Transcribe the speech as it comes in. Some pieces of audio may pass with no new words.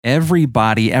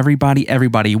Everybody,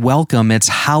 welcome. It's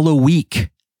Halloween.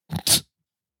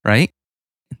 Right?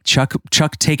 Chuck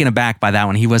taken aback by that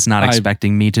one. He was not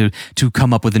expecting me to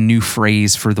come up with a new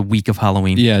phrase for the week of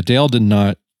Halloween. Yeah, Dale did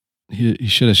not. He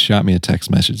should have shot me a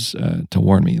text message to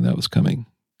warn me that was coming,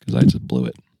 because I just blew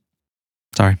it.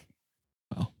 Sorry.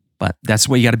 Well, but that's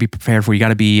what you got to be prepared for. You got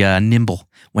to be nimble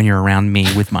when you're around me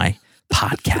with my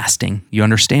podcasting. You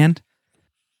understand?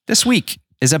 This week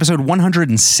is episode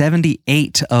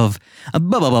 178 of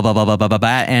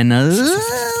and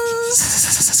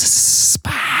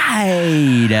Spider.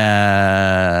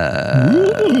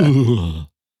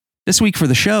 This week for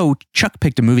the show, Chuck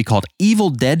picked a movie called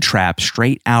Evil Dead Trap,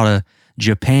 straight out of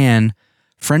Japan.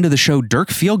 Friend of the show, Dirk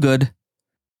Feelgood.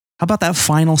 How about that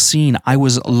final scene? I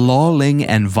was lolling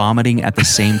and vomiting at the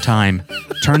same time.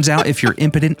 Turns out if you're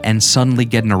impotent and suddenly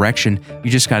get an erection,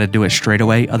 you just got to do it straight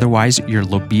away. Otherwise, your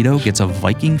libido gets a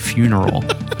Viking funeral.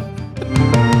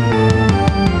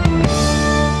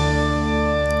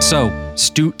 So,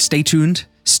 stay tuned.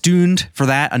 Stuned for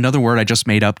that. Another word I just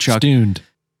made up, Chuck.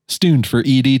 Stuned for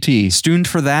EDT. Stuned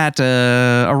for that.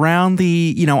 Around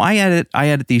the, I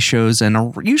edit these shows,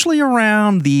 and usually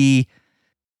around the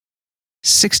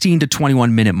 16 to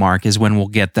 21 minute mark is when we'll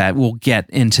get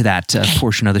into that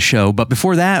portion of the show. But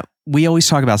before that, we always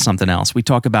talk about something else. We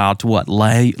talk about what?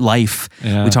 Life.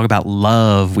 Yeah. We talk about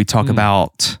love. We talk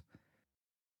about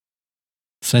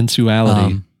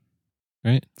sensuality.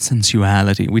 Right?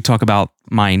 Sensuality. We talk about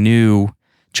my new...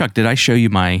 Chuck, did I show you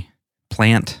my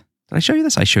plant? Did I show you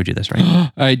this? I showed you this,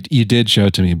 right? You did show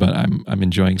it to me, but I'm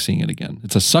enjoying seeing it again.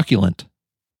 It's a succulent.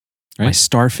 Right? My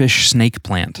starfish snake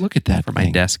plant. Look at that for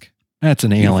my desk. That's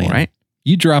an alien, right?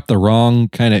 You drop the wrong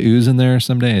kind of ooze in there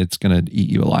someday, it's gonna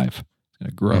eat you alive. It's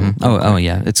gonna grow. Mm-hmm. Oh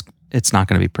yeah, it's not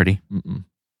gonna be pretty.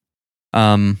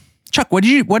 Mm-mm. Chuck, what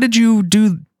did you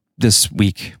do this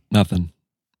week? Nothing.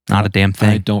 Not a damn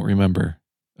thing. I don't remember.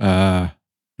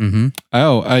 Mm-hmm.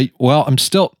 I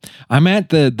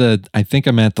think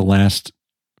I'm at the last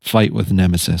fight with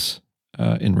Nemesis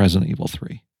in Resident Evil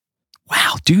 3.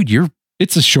 Wow, dude,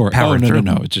 it's a short. No,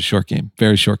 it's a short game.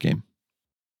 Very short game.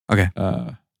 Okay.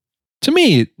 To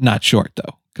me, not short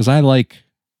though, because I like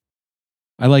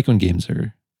when games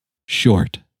are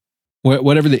short.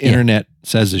 Whatever the internet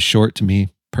says is short, to me,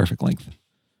 perfect length.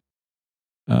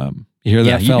 You hear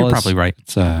that, fellas? You're probably right.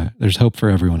 It's there's hope for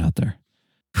everyone out there.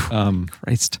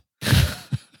 Christ.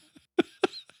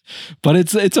 But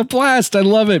it's a blast. I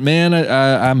love it, man.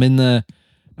 I'm in the.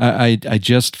 I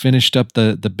just finished up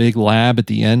the big lab at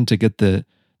the end to get the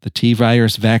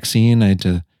T-virus vaccine. I had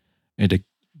to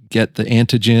get the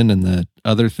antigen and the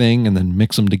other thing, and then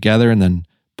mix them together, and then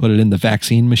put it in the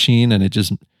vaccine machine, and it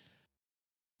just,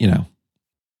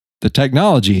 the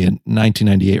technology in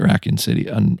 1998 Raccoon City,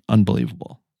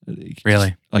 unbelievable.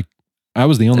 Really? Like, I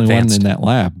was the only one in that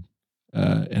lab,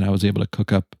 and I was able to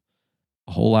cook up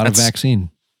a whole lot of vaccine.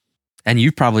 And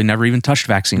you've probably never even touched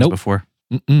vaccines before.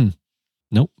 Mm-mm.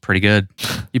 Nope. Pretty good.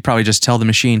 You probably just tell the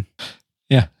machine.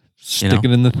 Yeah. Stick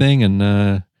it in the thing and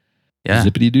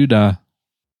zippity-doo-dah.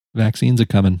 Vaccines are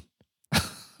coming.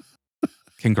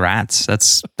 Congrats.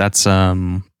 That's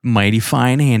mighty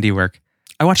fine handiwork.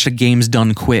 I watched a Games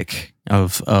Done Quick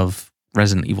of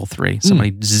Resident Evil 3.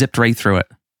 Somebody zipped right through it.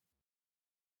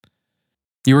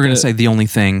 You were going to say the only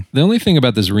thing. The only thing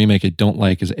about this remake I don't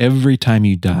like is every time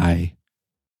you die,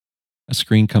 a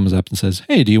screen comes up and says,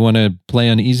 "Hey, do you want to play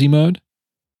on easy mode?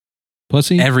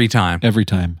 Pussy?" Every time.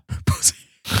 Pussy.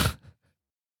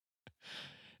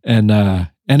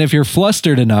 And if you're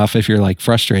flustered enough, if you're like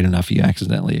frustrated enough, you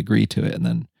accidentally agree to it, and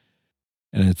then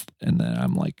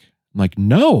I'm like,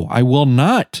 no, I will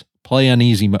not play on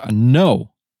easy mode.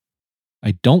 No,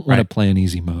 I don't want to play on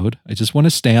easy mode. I just want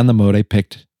to stay on the mode I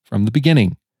picked from the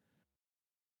beginning.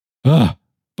 But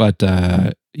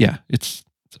yeah, it's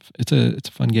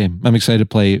a fun game. I'm excited to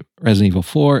play Resident Evil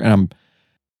 4, and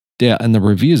and the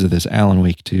reviews of this Alan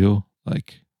Wake 2,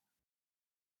 like,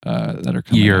 that are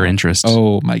coming Your out. interest.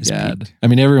 Oh my God. Peaked. I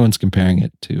mean, everyone's comparing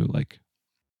it to like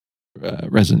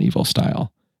Resident Evil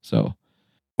style. So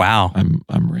wow.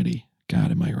 I'm ready. God,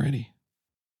 am I ready?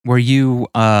 Were you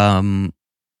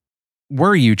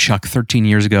Chuck 13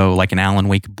 years ago like an Alan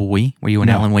Wake boy? Were you an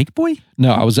Alan Wake boy?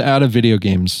 No, I was out of video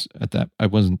games at that. I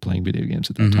wasn't playing video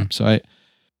games at that time. So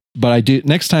but I do.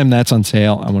 Next time that's on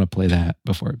sale, I want to play that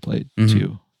before I play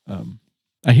 2.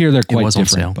 I hear they're quite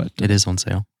different. On sale. But it is on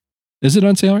sale. Is it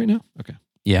on sale right now? Okay.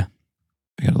 Yeah.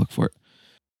 I gotta look for it.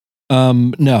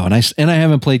 No, and I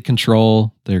haven't played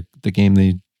Control. The game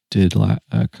they did a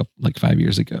couple, like 5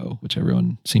 years ago, which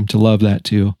everyone seemed to love that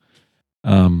too.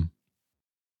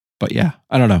 But yeah,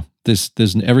 I don't know. This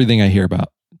everything I hear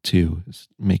about 2 is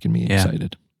making me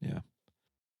excited.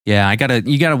 Yeah, I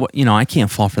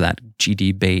can't fall for that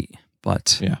GD bait,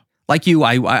 but Yeah. like you,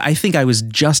 I think I was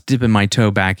just dipping my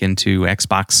toe back into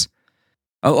Xbox.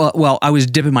 Oh, well, I was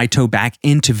dipping my toe back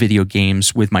into video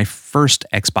games with my first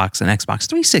Xbox and Xbox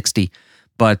 360,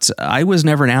 but I was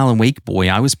never an Alan Wake boy.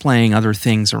 I was playing other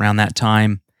things around that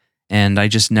time, and I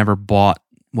just never bought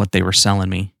what they were selling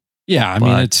me. Yeah, I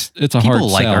mean, it's a hard people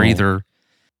sell.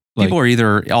 People are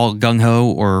either all gung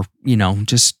ho or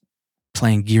just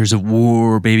playing Gears of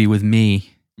War, baby, with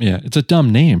me. Yeah, it's a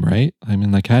dumb name, right? I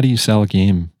mean, like, how do you sell a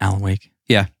game Alan Wake.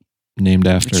 Yeah, named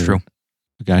after it's true.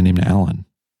 a guy named Alan?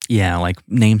 Yeah, like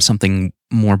name something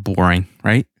more boring,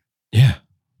 right? Yeah,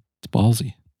 it's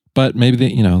ballsy. But maybe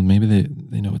they know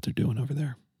what they're doing over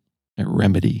there at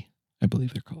Remedy, I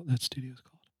believe they're called. That studio's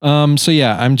called. So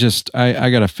yeah, I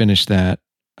gotta finish that.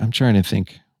 I'm trying to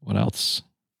think what else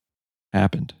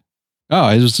happened. Oh,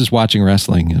 I was just watching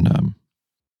wrestling, and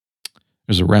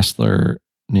there's a wrestler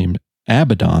named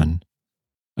Abaddon.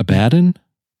 I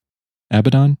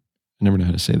never know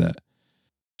how to say that.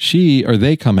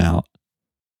 They come out,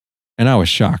 and I was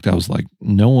shocked. I was like,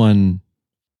 no one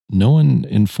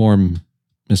informed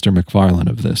Mr. McFarlane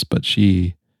of this, but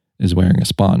she is wearing a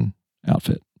Spawn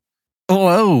outfit.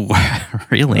 Oh,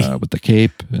 really? With the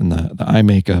cape and the eye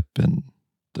makeup and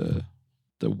the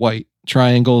white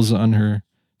triangles on her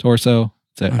torso.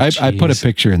 I put a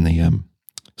picture in the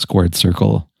Squared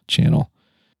Circle channel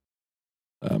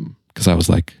because I was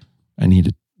like, I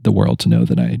needed the world to know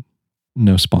that I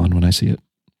know Spawn when I see it.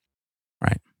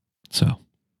 Right. So,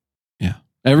 yeah.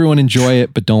 Everyone enjoy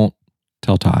it, but don't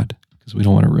tell Todd because we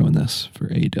don't want to ruin this for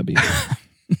AEW.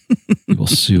 We will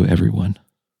sue everyone.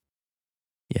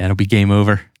 Yeah, it'll be game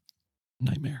over.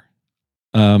 Nightmare.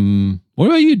 What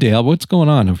about you, Dale? What's going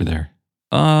on over there?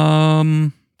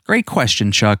 Great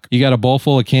question, Chuck. You got a bowl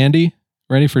full of candy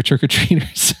ready for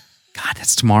trick-or-treaters? God,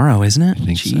 that's tomorrow, isn't it? I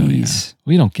think so, yeah.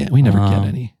 We never get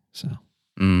any, so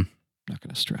I'm not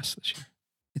going to stress this year.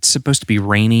 It's supposed to be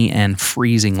rainy and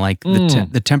freezing, like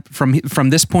the temp from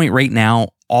this point right now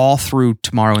all through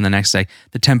tomorrow and the next day.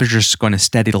 The temperature is going to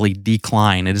steadily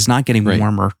decline. It is not getting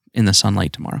warmer in the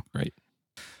sunlight tomorrow. Right.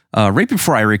 Right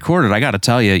before I recorded, I got to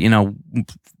tell you,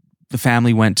 the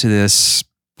family went to this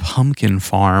pumpkin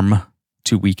farm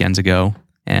 2 weekends ago,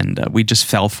 and we just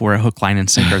fell for a hook, line, and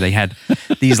sinker. They had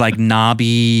these like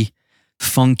knobby,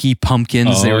 funky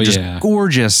pumpkins. They were just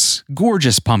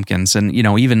gorgeous pumpkins. And,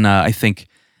 even I think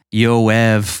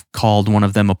Yoev called one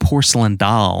of them a porcelain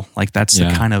doll. Like these are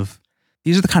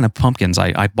the kind of pumpkins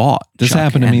I bought. This Chuck.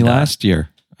 happened to me last year.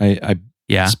 I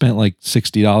spent like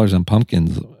 $60 on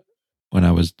pumpkins when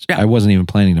I wasn't even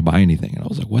planning to buy anything. And I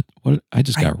was like, what? I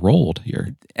just got rolled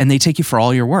here. And they take you for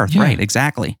all your worth. Yeah. Right.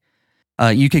 Exactly.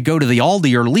 You could go to the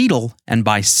Aldi or Lidl and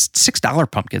buy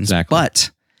 $6 pumpkins, but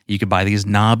you could buy these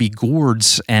knobby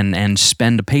gourds and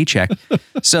spend a paycheck.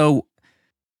 So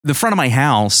the front of my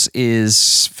house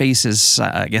faces,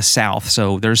 I guess, south.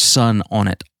 So there's sun on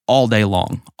it all day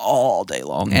long.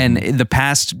 Mm-hmm. And in the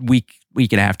past week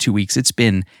and a half, 2 weeks, it's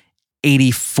been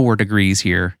 84 degrees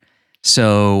here.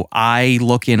 So I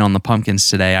look in on the pumpkins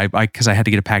today because I had to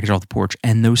get a package off the porch,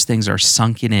 and those things are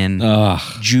sunken in,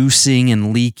 juicing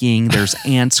and leaking. There's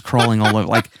ants crawling all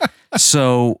over.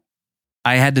 So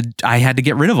I had to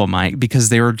get rid of them because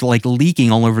they were like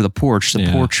leaking all over the porch.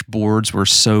 The porch boards were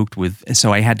soaked with,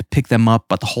 so I had to pick them up,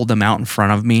 but hold them out in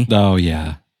front of me. Oh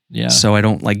yeah. Yeah. So I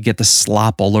don't get the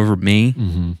slop all over me,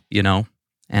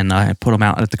 and I put them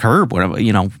out at the curb, whatever,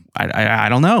 I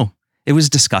don't know. It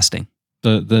was disgusting.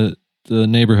 The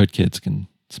neighborhood kids can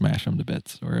smash them to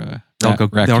bits, or they're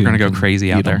going to go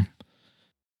crazy out there.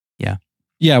 Yeah.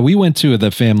 Yeah. We went to the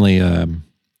family,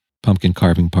 pumpkin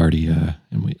carving party, and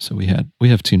we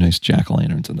have 2 nice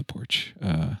jack-o'-lanterns on the porch.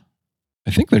 I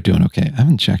think they're doing okay. I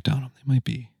haven't checked on them. They might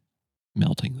be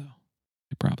melting though.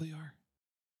 They probably are.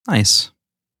 Nice.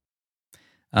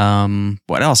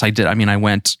 What else I did? I mean, I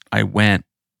went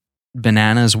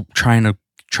bananas trying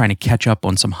to catch up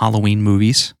on some Halloween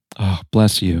movies. Oh,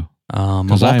 bless you.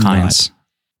 Of all kinds.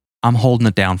 I'm holding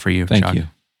it down for you, Thank Chuck. you.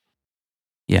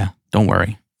 Yeah, don't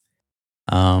worry.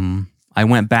 I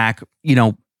went back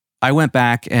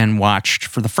and watched,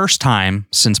 for the first time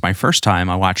since my first time,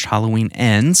 I watched Halloween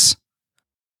Ends.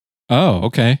 Oh,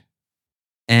 okay.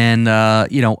 And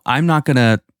I'm not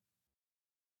gonna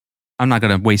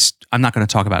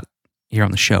talk about it here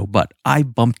on the show, but I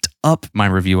bumped up my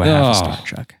review a half a star,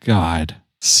 Chuck. God.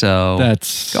 So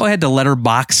go ahead to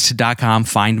letterboxd.com,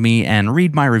 find me, and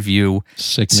read my review.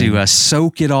 Sickening. To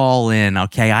soak it all in.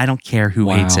 Okay, I don't care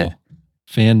who hates it.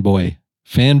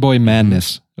 Fanboy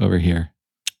madness over here.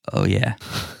 Oh yeah.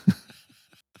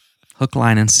 Hook,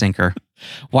 line, and sinker.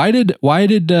 Why did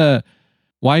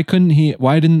Why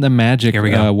didn't the magic Here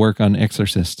we go. work on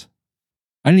Exorcist?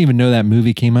 I didn't even know that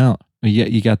movie came out. But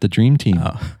yet you got the Dream Team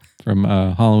from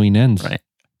Halloween Ends Right.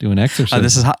 doing Exorcist.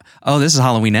 This is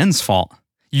Halloween Ends' fault.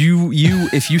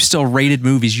 If you still rated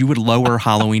movies, you would lower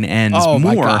Halloween Ends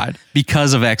more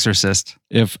because of Exorcist.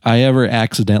 If I ever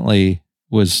accidentally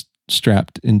was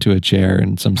strapped into a chair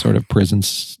in some sort of prison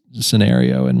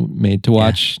scenario and made to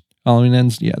watch Halloween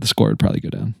Ends, the score would probably go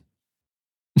down.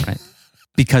 Right.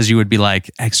 Because you would be like,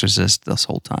 Exorcist this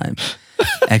whole time.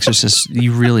 Exorcist,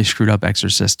 you really screwed up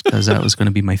Exorcist because that was going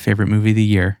to be my favorite movie of the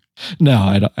year. No,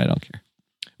 I don't care.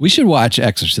 We should watch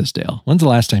Exorcist, Dale. When's the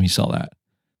last time you saw that?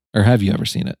 Or have you ever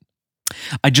seen it?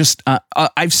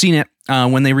 I've seen it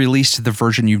when they released the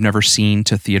version you've never seen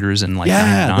to theaters in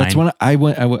 99. That's when I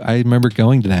went. I remember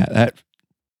going to that.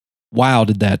 Wow,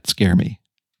 did that scare me?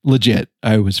 Legit,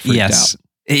 I was freaked out.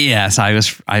 Yes, I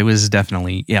was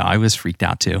definitely, I was freaked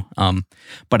out too.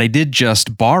 But I did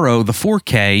just borrow the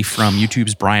 4K from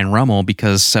YouTube's Brian Rummel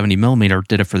because 70mm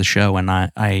did it for the show, and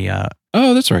I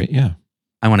oh, that's right, yeah.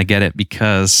 I want to get it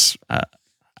because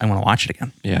I want to watch it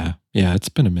again. Yeah, it's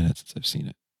been a minute since I've seen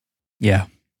it. Yeah.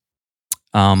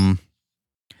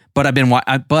 But I've been hold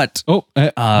that thought.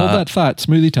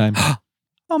 Smoothie time.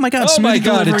 Oh my God! Smoothie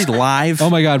delivery live. Oh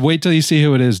my God! Wait till you see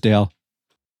who it is, Dale.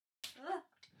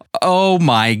 Oh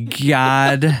my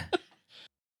God!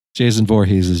 Jason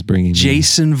Voorhees is bringing.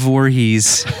 Jason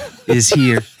Voorhees is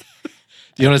here.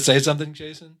 Do you want to say something,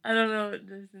 Jason? I don't know what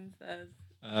Jason says.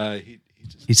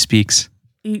 He speaks.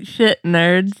 Eat shit,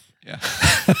 nerds. Yeah.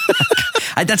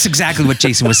 That's exactly what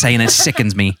Jason was saying. It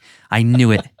sickens me. I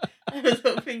knew it. I was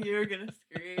hoping you were gonna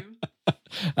scream.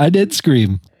 I did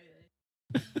scream.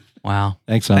 Wow.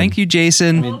 Thanks, hon. Thank you,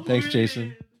 Jason. Thanks,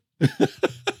 Jason.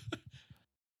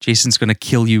 Jason's going to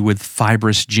kill you with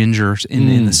fibrous ginger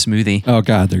in the smoothie. Oh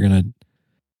God, they're going to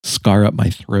scar up my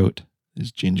throat.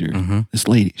 This ginger. Mm-hmm. This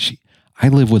lady, I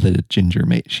live with a ginger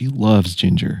mate. She loves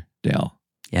ginger, Dale.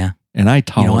 Yeah. And I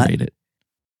tolerate it.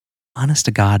 Honest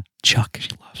to God, Chuck, She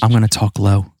loves I'm going to talk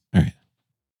low. All right.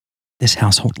 This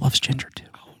household loves ginger too.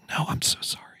 Oh no, I'm so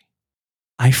sorry.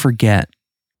 I forget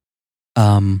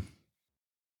how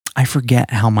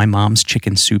my mom's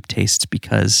chicken soup tastes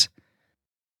because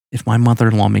if my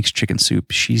mother-in-law makes chicken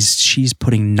soup, she's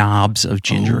putting knobs of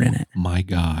ginger in it. My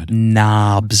God.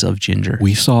 Knobs of ginger.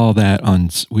 We saw that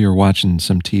we were watching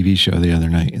some TV show the other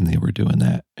night and they were doing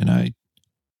that. And I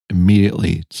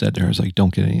immediately said to her, I was like,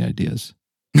 don't get any ideas.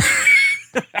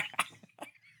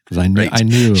 Because I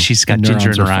knew she's got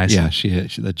ginger in her eyes. Yeah,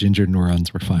 the ginger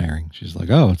neurons were firing. She's like,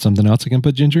 oh, it's something else I can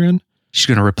put ginger in? She's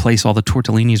going to replace all the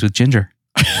tortellinis with ginger.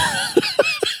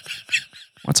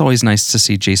 It's always nice to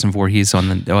see Jason Voorhees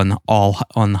on All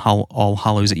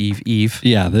Hallows Eve.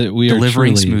 Yeah, we are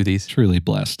delivering smoothies. Truly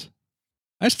blessed.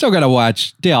 I still got to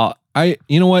watch Dale.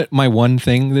 You know what? My one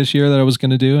thing this year that I was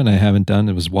going to do and I haven't done,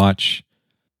 it was watch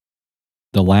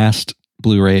the last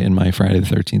Blu-ray in my Friday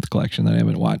the 13th collection that I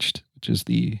haven't watched, which is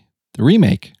the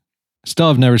remake. Still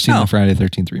have never seen the Friday the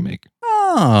 13th remake.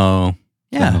 Oh,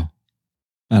 yeah. So,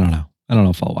 I don't know. I don't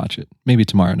know if I'll watch it. Maybe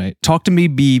tomorrow night. Talk to me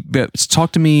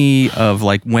of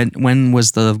like when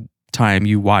was the time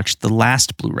you watched the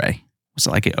last Blu-ray? Was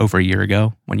it like over a year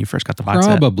ago when you first got the box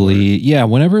set? Probably. Yeah.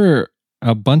 Whenever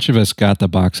a bunch of us got the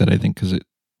box set, I think because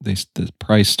the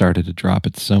price started to drop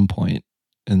at some point.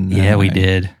 And we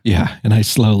did. Yeah. And I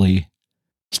slowly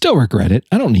still regret it.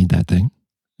 I don't need that thing.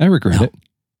 I regret it.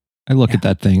 I look at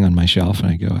that thing on my shelf and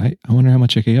I go, I wonder how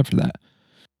much I could get for that.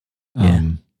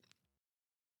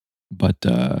 But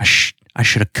I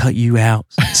should have cut you out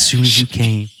as soon as you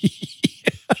came.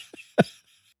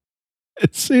 As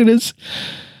soon as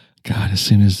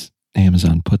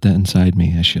Amazon put that inside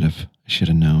me, I should have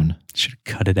known. Should have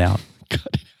cut it out.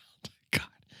 God.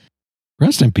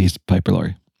 Rest in peace, Piper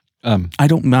Laurie. I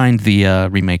don't mind the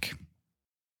remake.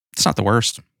 It's not the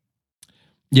worst.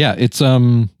 Yeah, it's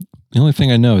the only thing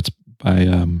I know. It's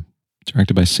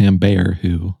directed by Sam Bayer,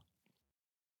 who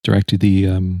directed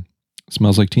the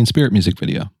Smells Like Teen Spirit music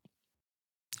video.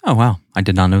 Oh, wow. I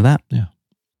did not know that. Yeah.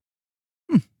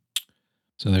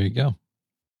 So there you go.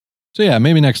 So yeah,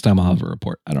 maybe next time I'll have a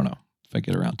report. I don't know if I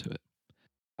get around to it.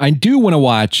 I do want to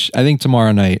watch, I think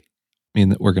tomorrow night,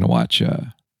 we're going to watch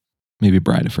maybe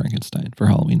Bride of Frankenstein for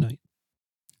Halloween night.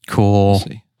 Cool. We'll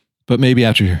see. But maybe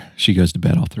after she goes to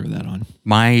bed, I'll throw that on.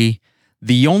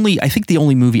 The only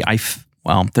movie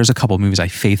there's a couple of movies I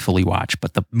faithfully watch,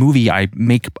 but the movie I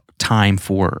make time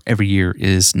for every year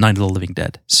is Night of the Living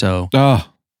Dead. So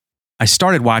I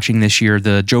started watching this year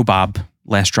the Joe Bob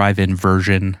Last Drive-In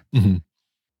version,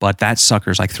 but that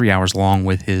sucker's like 3 hours long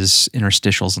with his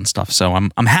interstitials and stuff. So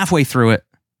I'm halfway through it.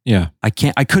 Yeah. I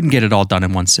couldn't get it all done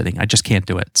in one sitting. I just can't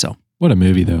do it. So What a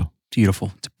movie, though.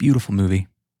 beautiful. It's a beautiful movie.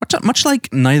 Much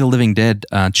like Night of the Living Dead,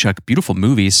 Chuck, beautiful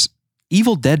movies.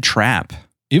 Evil Dead Trap.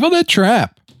 Evil Dead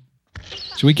Trap.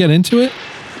 Should we get into it?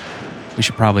 We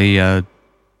should probably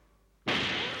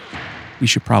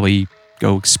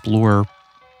go explore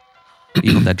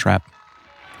Evil Dead Trap.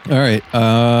 All right,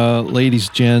 ladies,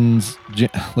 germs,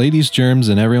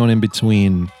 and everyone in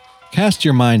between. Cast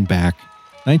your mind back,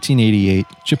 1988,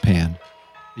 Japan.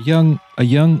 A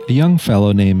young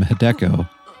fellow named Hideko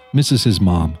misses his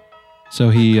mom, so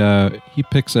he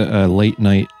picks a late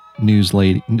night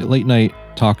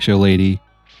talk show lady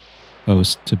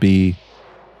host to be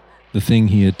the thing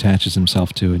he attaches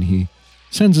himself to, and he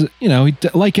sends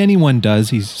like anyone does,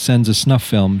 he sends a snuff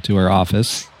film to her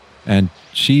office, and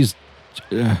she's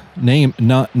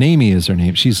Namie is her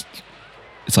name.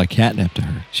 It's like catnip to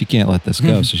her. She can't let this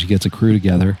go, so she gets a crew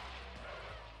together.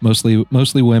 Mostly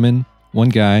women. One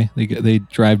guy. They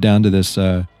drive down to this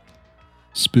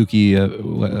spooky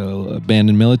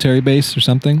abandoned military base or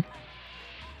something,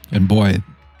 and boy,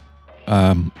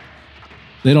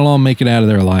 they don't all make it out of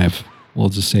there alive. We'll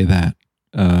just say that.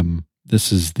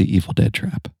 This is the Evil Dead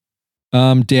Trap.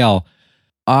 Dale,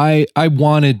 I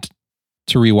wanted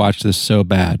to rewatch this so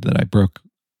bad that I broke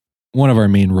one of our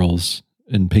main rules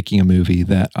in picking a movie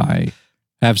that I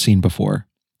have seen before.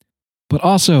 But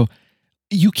also,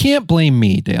 you can't blame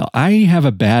me, Dale. I have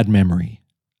a bad memory.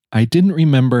 I didn't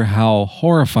remember how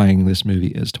horrifying this movie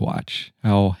is to watch,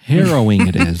 how harrowing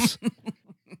it is,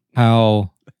 and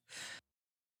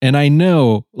I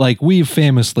know, like, we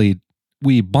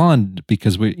bond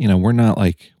because we're not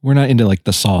into like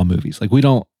the Saw movies. Like we're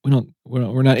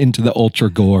not into the ultra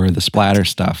gore, the splatter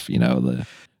stuff,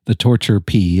 the torture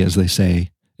pee, as they say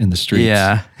in the streets.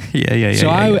 Yeah. So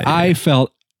I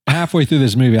felt halfway through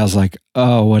this movie, I was like,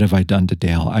 oh, what have I done to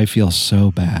Dale? I feel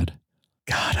so bad.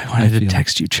 God, I wanted to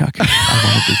text you, Chuck. I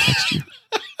wanted to text you.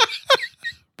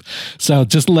 So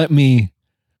just let me,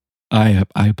 I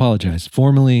apologize.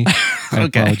 Formally, I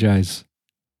apologize.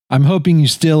 I'm hoping you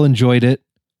still enjoyed it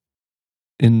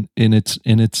in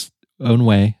its own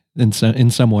way, in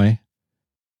some way,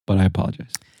 but I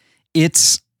apologize.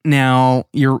 It's now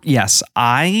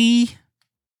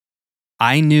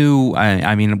I knew,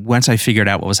 I mean, once I figured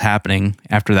out what was happening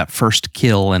after that first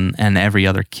kill and every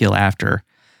other kill after,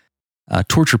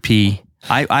 torture P,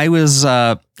 I was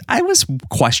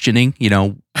questioning,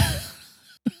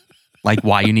 like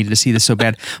why you needed to see this so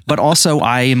bad. But also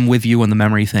I am with you on the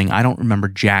memory thing. I don't remember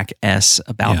jack S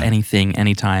about anything,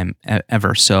 anytime,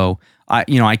 ever. So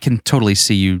I can totally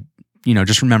see you,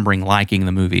 just remembering liking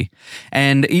the movie.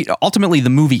 And ultimately the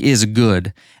movie is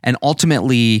good. And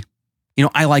ultimately,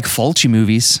 I like Fulci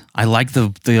movies. I like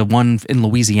the one in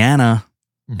Louisiana.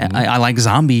 Mm-hmm. I like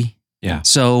Zombie. Yeah.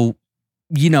 So,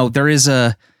 there is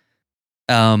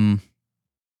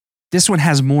this one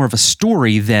has more of a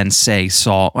story than, say,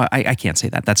 Saw. I can't say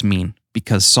that. That's mean,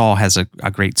 because Saw has a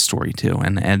great story too.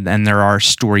 And there are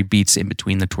story beats in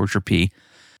between the torture P.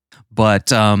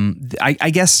 But I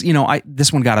guess,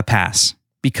 this one got a pass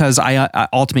because I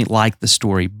ultimately like the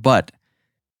story. But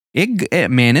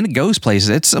it goes places.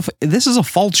 This is a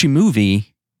Fulci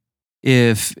movie.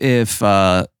 If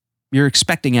you're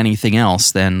expecting anything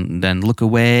else, then look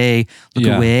away,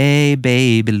 away,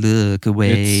 baby, look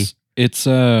away. It's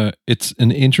an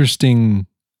interesting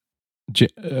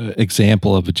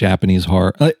example of a Japanese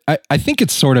horror. I think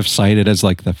it's sort of cited as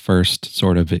like the first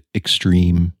sort of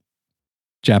extreme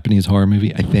Japanese horror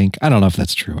movie. I think. I don't know if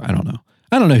that's true. I don't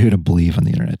know who to believe on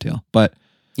the internet, Dale. But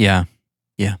yeah.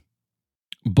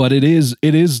 But it is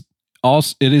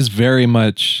very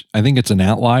much. I think it's an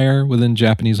outlier within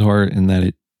Japanese horror in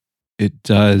that it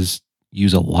does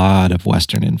use a lot of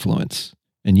Western influence.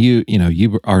 And you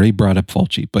already brought up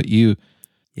Fulci, but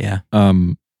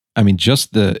I mean,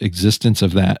 just the existence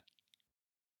of that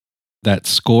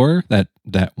score, that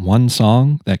one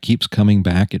song that keeps coming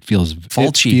back, it feels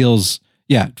Fulci.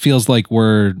 It feels like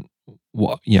we're,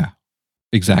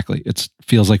 exactly. It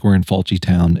feels like we're in Fulci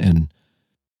town, and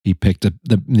he picked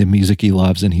the music he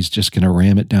loves, and he's just going to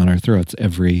ram it down our throats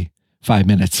every 5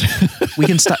 minutes. We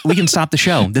can stop the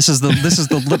show. This is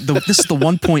the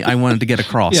one point I wanted to get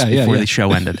across before the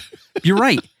show ended. You're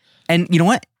right. And you know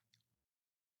what?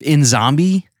 In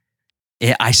Zombie,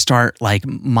 I start like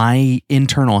my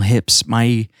internal hips,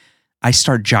 I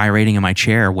start gyrating in my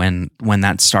chair when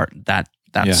that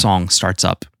song starts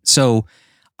up. So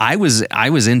I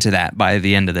was into that by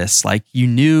the end of this. Like, you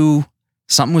knew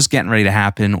something was getting ready to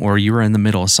happen, or you were in the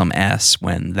middle of some S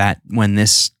when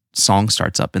this song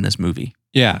starts up in this movie.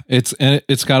 Yeah, it's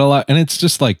got a lot, and it's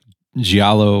just like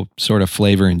giallo sort of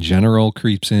flavor in general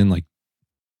creeps in. Like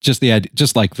just the idea,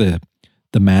 just like the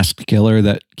masked killer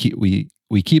that we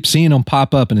keep seeing him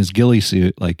pop up in his ghillie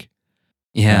suit, like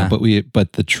Yeah.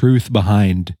 but the truth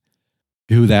behind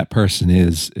who that person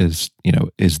is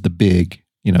the big,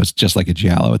 it's just like a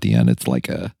giallo at the end. It's like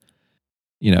a,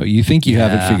 you think you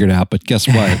have it figured out, but guess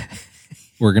what?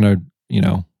 we're gonna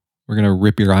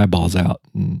rip your eyeballs out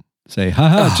and say,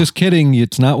 haha, just kidding.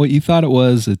 It's not what you thought it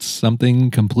was. It's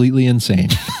something completely insane.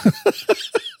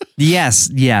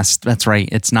 Yes, that's right.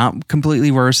 It's not completely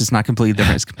worse. It's not completely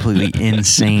different. It's completely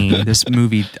insane. This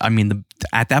movie, I mean,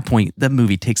 at that point, the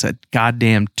movie takes a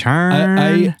goddamn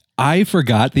turn. I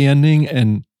forgot the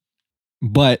ending,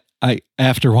 but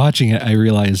after watching it, I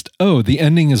realized, the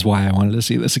ending is why I wanted to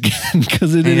see this again,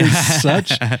 because it is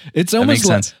it's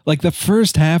almost like the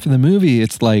first half of the movie.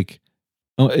 It's like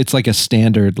a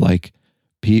standard, like,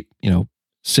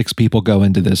 6 people go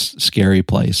into this scary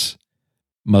place.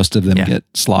 Most of them get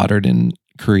slaughtered in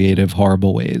creative,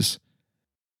 horrible ways.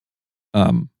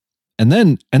 And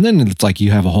then it's like you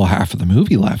have a whole half of the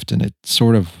movie left, and it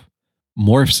sort of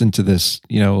morphs into this,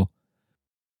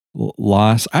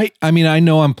 loss. I mean, I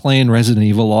know I'm playing Resident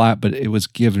Evil a lot, but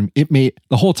the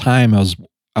whole time I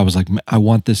was like, I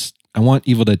want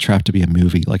Evil Dead Trap to be a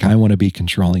movie. Like, I want to be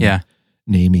controlling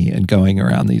Namie and going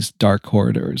around these dark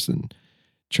corridors and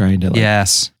trying to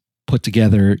put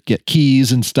together, get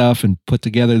keys and stuff and put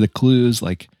together the clues.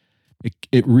 Like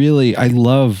it really, I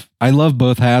love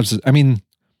both halves. I mean,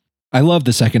 I love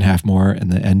the second half more, and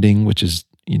the ending, which is,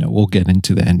 we'll get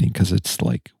into the ending, because it's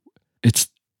like, it's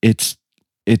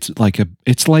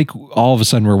like all of a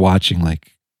sudden we're watching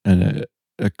like a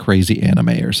crazy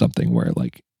anime or something where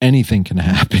like anything can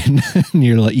happen. And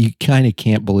you're like, you kind of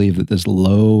can't believe that this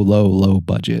low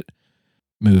budget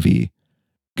movie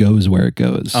goes where it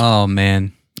goes. Oh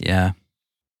man. Yeah.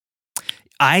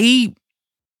 I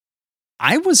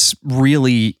was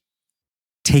really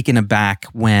taken aback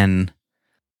when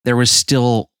there was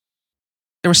still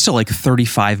like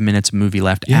 35 minutes of movie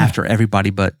left after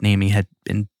everybody but Namie had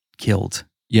been killed.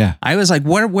 Yeah. I was like,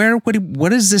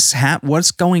 what is this?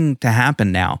 What's going to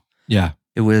happen now? Yeah.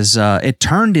 It was, it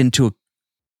turned into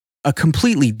a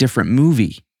completely different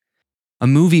movie, a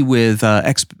movie with,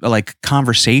 like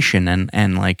conversation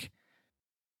and like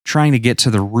trying to get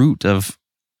to the root of,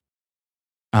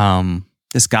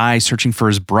 this guy searching for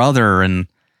his brother, and,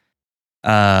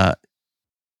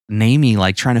 Namie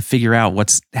like trying to figure out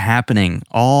what's happening.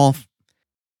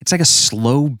 It's like a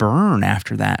slow burn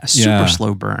after that, a super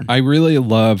slow burn. I really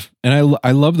love, and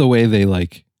I love the way they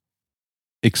like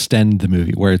extend the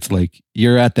movie, where it's like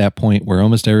you're at that point where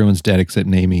almost everyone's dead except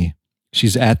Namie.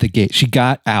 She's at the gate. She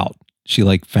got out. She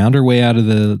like found her way out of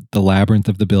the labyrinth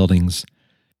of the buildings.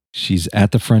 She's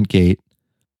at the front gate.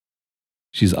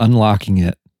 She's unlocking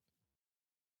it.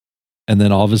 And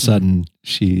then all of a sudden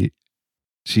she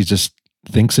just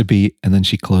thinks a beat, and then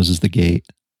she closes the gate.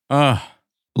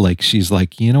 Like, she's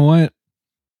like, you know what?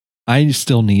 I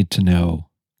still need to know,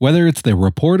 whether it's the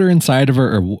reporter inside of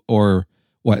her or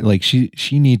what, like she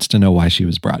needs to know why she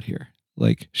was brought here.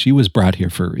 Like, she was brought here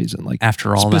for a reason. Like,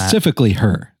 after all specifically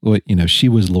her, she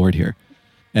was lured here.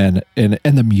 And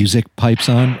the music pipes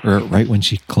on, or right when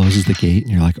she closes the gate,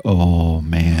 and you're like, oh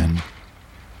man.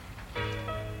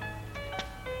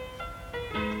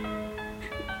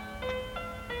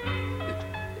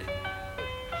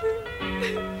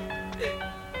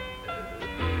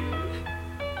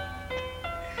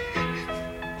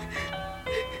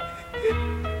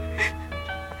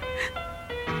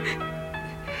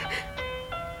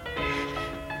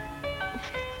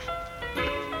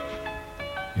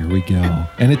 Here we go.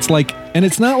 And it's like, and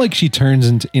it's not like she turns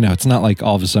into, it's not like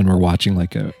all of a sudden we're watching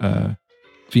like a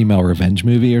female revenge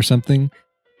movie or something.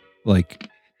 Like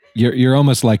you're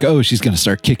almost like, oh, she's going to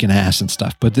start kicking ass and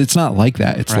stuff, but it's not like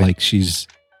that. It's like, she's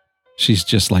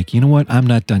just like, you know what? I'm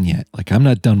not done yet. Like, I'm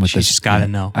not done with this. She's got to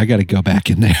know. I got to go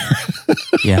back in there.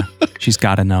 Yeah. She's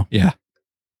got to know. Yeah.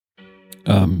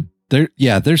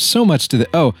 There's so much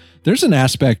to there's an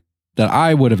aspect that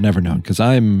I would have never known,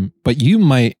 but you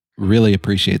might really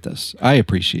appreciate this. I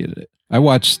appreciated it. I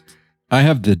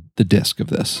have the disc of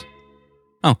this.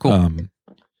 Oh, cool.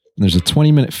 There's a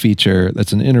 20-minute feature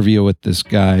that's an interview with this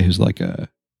guy who's like a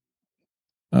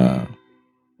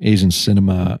Asian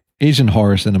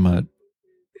horror cinema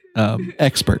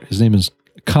expert. His name is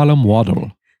Callum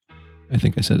Waddle. I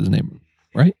think I said his name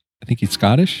right. I think he's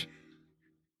Scottish.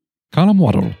 Callum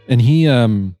Waddle. And he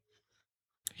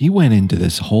went into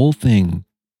this whole thing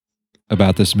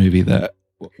about this movie that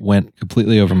went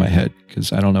completely over my head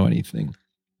because I don't know anything.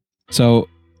 So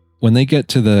when they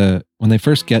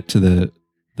first get to the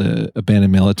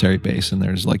abandoned military base, and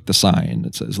there's like the sign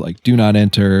that says like, do not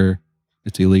enter,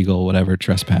 it's illegal, whatever,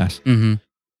 trespass. Mm-hmm.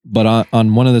 But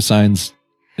on one of the signs,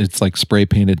 it's like spray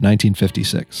painted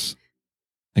 1956.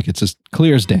 Like it's as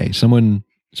clear as day. Someone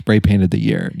spray painted the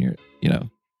year, and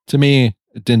to me,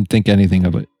 it didn't think anything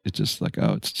of it. It's just like,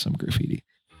 oh, it's some graffiti.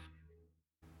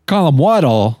 Colm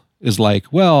Waddle is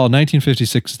like, well,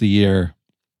 1956 is the year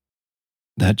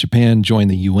that Japan joined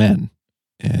the UN.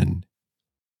 And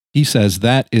he says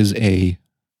that is a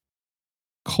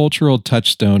cultural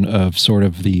touchstone of sort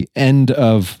of the end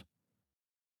of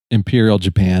Imperial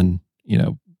Japan,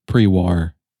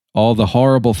 pre-war, all the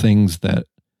horrible things that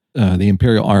the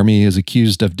Imperial Army is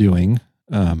accused of doing,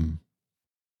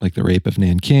 like the rape of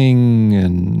Nanking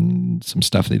and some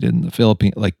stuff they did in the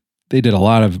Philippines. Like they did a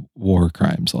lot of war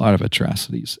crimes, a lot of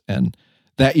atrocities. And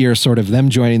that year, sort of them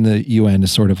joining the UN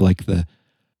is sort of like the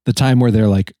time where they're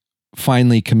like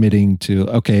finally committing to,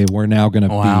 okay, we're now going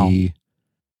to be,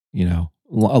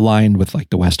 aligned with like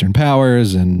the Western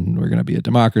powers, and we're going to be a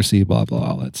democracy, blah, blah,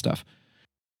 all that stuff.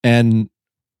 And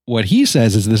what he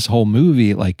says is this whole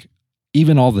movie, like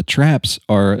even all the traps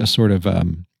are a sort of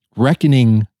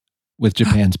reckoning with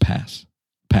Japan's past.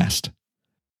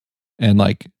 And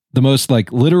like the most like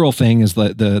literal thing is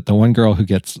the one girl who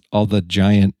gets all the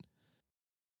giant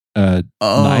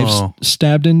knives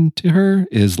stabbed into her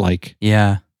is like,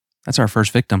 yeah, that's our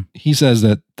first victim. He says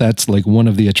that that's like one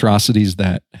of the atrocities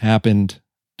that happened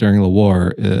during the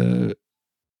war,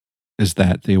 is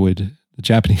that the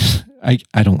Japanese, I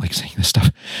don't like saying this stuff.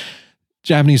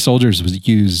 Japanese soldiers would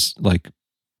use like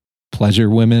pleasure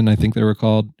women, I think they were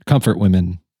called, comfort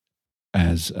women,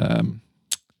 as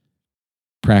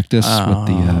practice with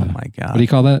the, oh my God. What do you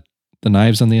call that? The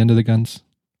knives on the end of the guns?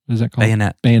 What is that called?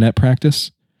 Bayonet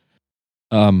practice.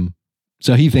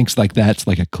 So he thinks like that's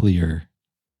like a clear,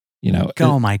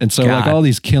 oh my God. And so like all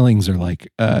these killings are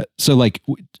like, so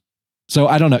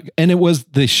I don't know. And it was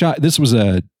this was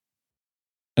an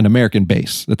American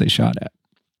base that they shot at.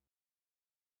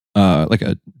 Like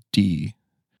a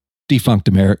defunct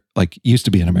used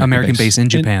to be an American base in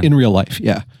Japan. In real life.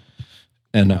 Yeah.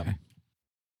 And,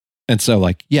 and so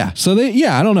like, yeah, so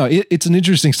I don't know. It's an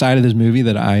interesting side of this movie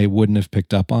that I wouldn't have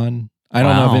picked up on. I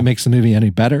don't know if it makes the movie any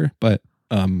better, but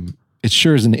it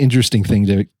sure is an interesting thing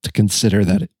to consider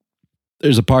that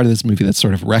there's a part of this movie that's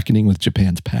sort of reckoning with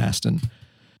Japan's past, and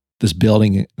these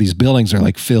buildings are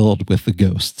like filled with the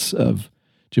ghosts of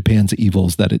Japan's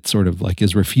evils that it sort of like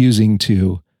is refusing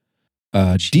to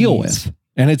deal with.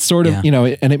 And it's sort of,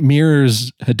 and it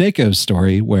mirrors Hideko's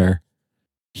story where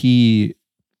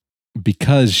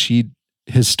because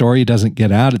his story doesn't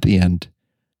get out at the end,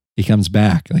 he comes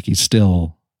back. Like he's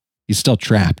still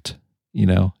trapped,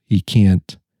 he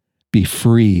can't be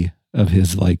free of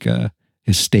his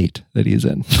his state that he's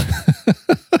in.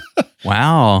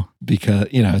 Wow. Because,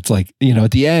 it's like,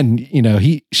 at the end,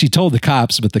 she told the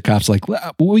cops, but the cops like,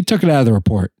 well, we took it out of the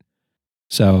report.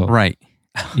 So, right.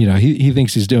 He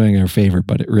thinks he's doing her a favor,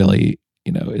 but it really,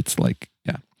 it's like,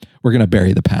 yeah, we're going to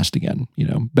bury the past again,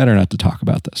 better not to talk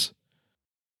about this.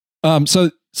 So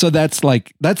that's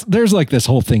there's like this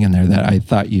whole thing in there that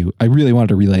I really wanted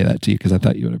to relay that to you because I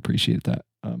thought you would appreciate that.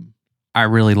 I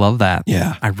really love that.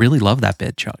 Yeah. I really love that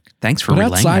bit, Chuck. Thanks for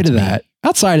relaying outside of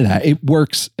that, it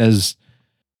works as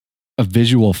a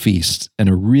visual feast and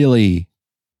a really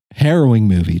harrowing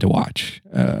movie to watch.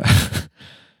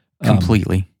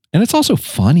 Completely. And it's also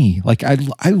funny. Like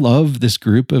I love this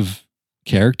group of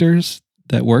characters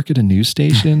that work at a news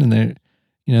station and they're,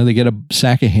 they get a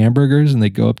sack of hamburgers and they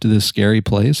go up to this scary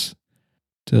place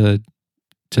to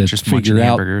just figure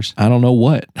out, hamburgers. I don't know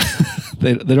what.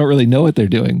 they don't really know what they're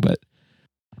doing, but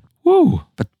woo.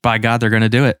 But by God, they're going to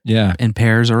do it. Yeah. In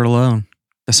pairs or alone.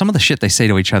 Some of the shit they say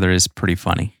to each other is pretty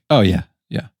funny. Oh, yeah.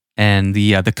 Yeah. And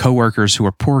the coworkers who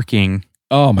are porking.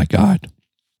 Oh, my God.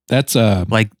 That's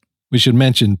we should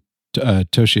mention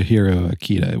Toshihiro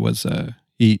Akita was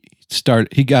he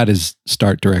got his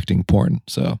start directing porn.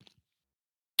 So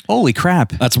holy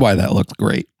crap. That's why that looked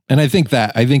great. And I think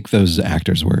those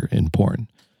actors were in porn.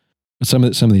 Some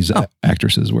of these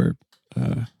actresses were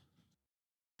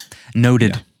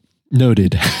noted. Yeah.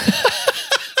 Noted.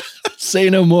 Say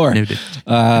no more. Noted.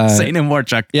 Say no more,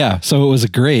 Chuck. Yeah. So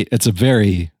it's a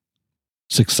very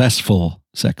successful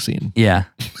sex scene. Yeah.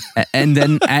 and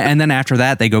then after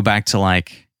that, they go back to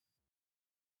like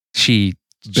bickering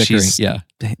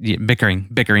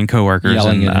coworkers,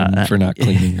 yelling at him for not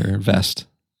cleaning her vest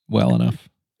well enough.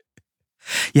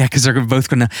 Yeah, because they're both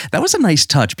going to. That was a nice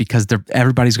touch because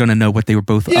everybody's going to know what they were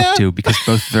both up to because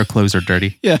both of their clothes are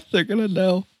dirty. Yeah, they're going to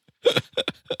know.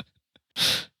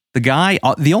 The guy,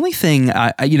 the only thing,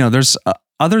 there's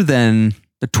other than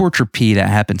the torture pee that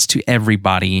happens to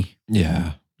everybody.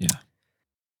 Yeah, yeah.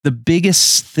 the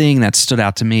biggest thing that stood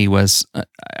out to me was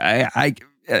I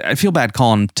feel bad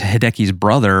calling Hideki's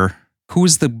brother. Who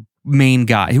was the main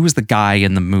guy? Who was the guy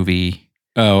in the movie?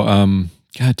 Oh,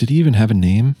 God, did he even have a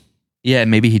name? Yeah,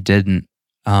 maybe he didn't.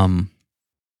 But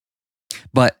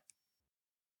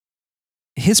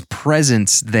his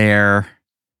presence there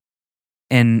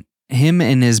and him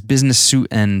in his business suit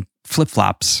and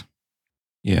flip-flops.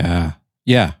 Yeah.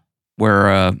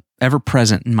 Were ever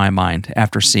present in my mind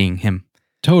after seeing him.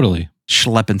 Totally.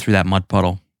 Schlepping through that mud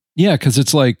puddle. Yeah, because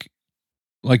it's like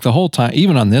the whole time,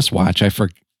 even on this watch, I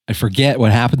forget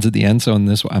what happens at the end. So in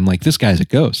this, I'm like, this guy's a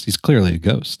ghost. He's clearly a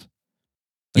ghost.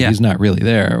 Like, he's not really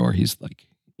there, or he's like,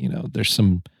 there's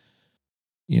some,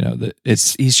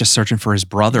 he's just searching for his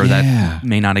brother that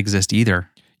may not exist either.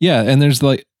 Yeah, and there's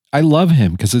like, I love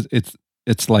him because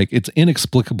it's like it's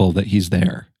inexplicable that he's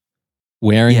there,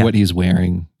 wearing what he's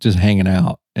wearing, just hanging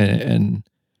out, and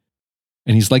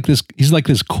he's like this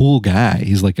cool guy.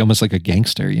 He's like almost like a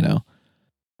gangster,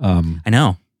 I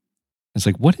know. It's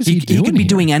like, what is he doing? He could be here?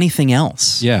 doing anything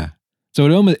else. Yeah. So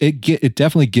it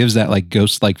definitely gives that like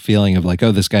ghost like feeling of like,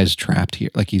 oh, this guy's trapped here.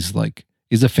 Like he's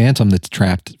a phantom that's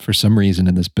trapped for some reason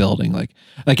in this building.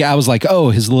 Like I was like, oh,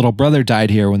 his little brother died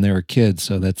here when they were kids,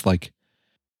 so that's like,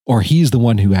 or he's the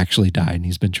one who actually died and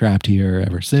he's been trapped here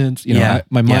ever since.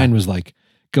 My mind was like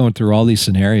going through all these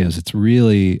scenarios. It's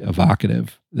really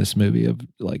evocative, this movie, of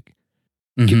like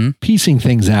piecing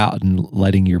things out and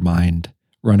letting your mind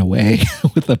run away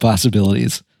with the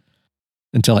possibilities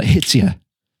until it hits you.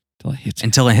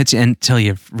 Until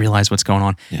you realize what's going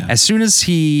on. Yeah. As soon as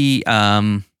he,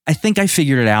 I think I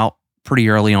figured it out pretty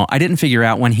early on. I didn't figure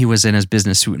out when he was in his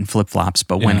business suit and flip flops,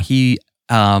 but when he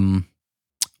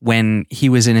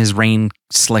was in his rain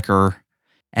slicker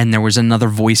and there was another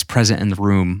voice present in the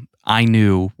room, I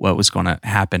knew what was going to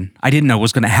happen. I didn't know how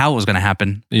it was going to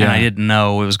happen, and I didn't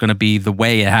know it was going to be the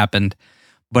way it happened.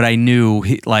 But I knew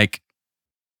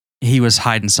he was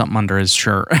hiding something under his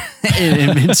shirt.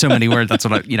 in so many words, that's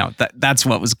what that's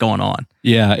what was going on.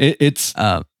 Yeah, it's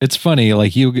funny.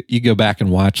 Like you go back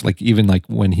and watch, like even like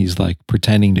when he's like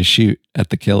pretending to shoot at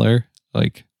the killer,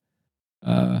 like.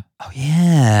 Oh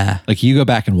yeah. Like you go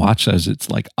back and watch those, it's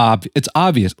like it's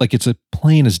obvious. Like it's a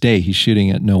plain as day. He's shooting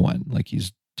at no one. Like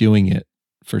he's doing it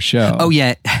for show. Oh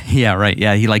yeah, yeah, right.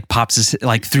 Yeah, he like pops his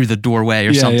like through the doorway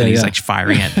or something. He's like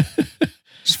firing at,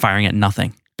 just firing at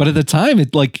nothing. But at the time,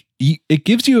 it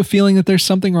gives you a feeling that there's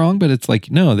something wrong. But it's like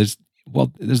no,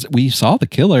 we saw the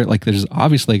killer. Like there's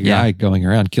obviously a guy going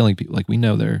around killing people. Like we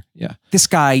know this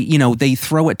guy. They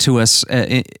throw it to us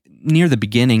near the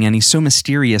beginning, and he's so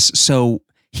mysterious. So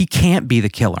he can't be the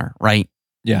killer, right?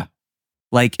 Yeah.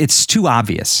 Like it's too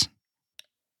obvious.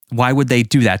 Why would they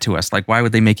do that to us? Like, why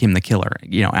would they make him the killer?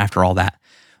 After all that.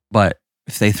 But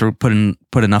if they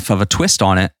put enough of a twist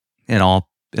on it, it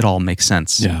all makes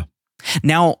sense. Yeah.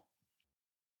 Now,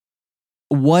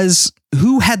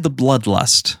 who had the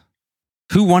bloodlust?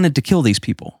 Who wanted to kill these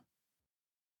people?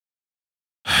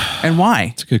 And why?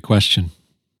 That's a good question.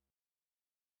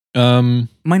 Might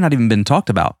not even been talked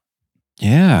about.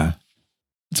 Yeah.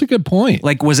 That's a good point.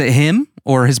 Like, was it him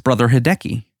or his brother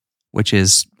Hideki, which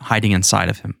is hiding inside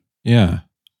of him? Yeah.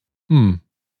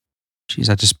 Jeez,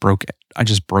 I just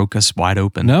broke us wide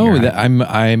open. No, I'm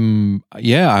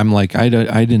like, I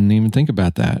didn't even think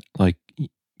about that. Like,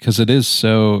 because it is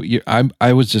so,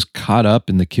 I was just caught up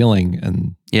in the killing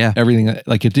and everything.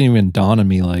 Like, it didn't even dawn on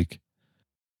me, like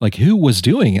who was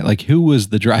doing it? Like, who was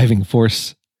the driving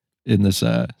force in this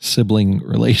sibling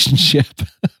relationship?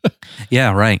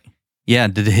 Yeah, right. Yeah,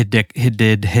 did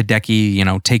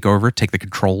Hideki, take the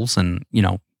controls and,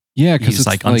 yeah, because he's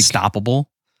like unstoppable.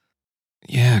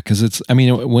 Yeah, because it's, I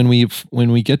mean, when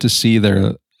we get to see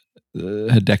their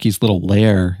Hideki's little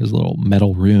lair, his little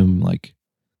metal room, like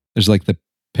there's like the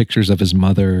pictures of his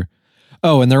mother.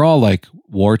 Oh, and they're all like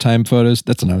wartime photos.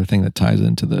 That's another thing that ties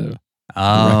into the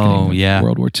reckoning with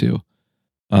World War II.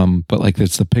 But like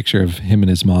it's the picture of him and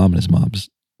his mom's,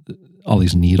 all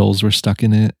these needles were stuck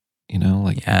in it,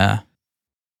 like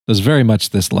there's very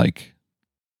much this like,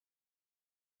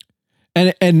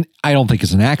 and I don't think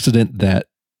it's an accident that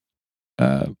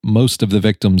most of the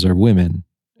victims are women,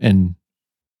 and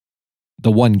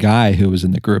the one guy who was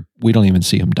in the group, we don't even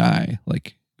see him die.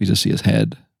 Like we just see his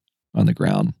head on the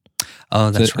ground. Oh,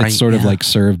 that's right. It's sort of like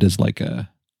served as like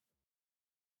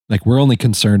we're only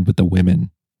concerned with the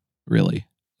women, really.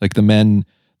 Like the men,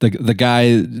 the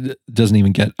guy doesn't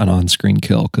even get an on-screen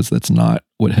kill because that's not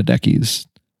what Hideki's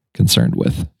concerned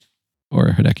with, or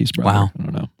Hideki's brother. Wow. I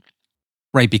don't know.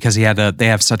 Right, because they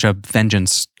have such a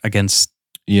vengeance against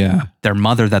their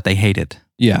mother that they hated.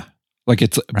 Yeah. Like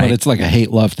it's, Right. but it's like a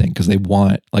hate-love thing because they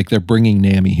want, like they're bringing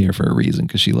Nami here for a reason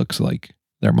because she looks like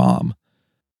their mom.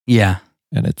 Yeah.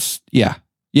 And it's, yeah.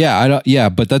 I don't, yeah,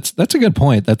 but that's a good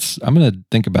point. I'm going to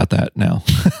think about that now.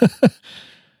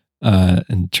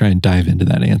 And try and dive into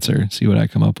that answer, see what I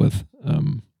come up with.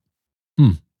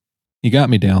 You got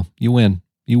me, Dale. You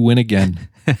win again.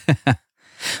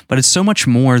 But it's so much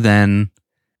more than,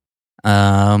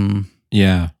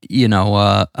 Yeah.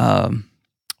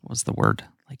 what's the word?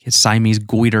 Like his Siamese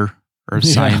goiter or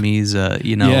Yeah. Siamese,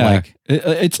 like,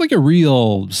 it's like a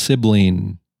real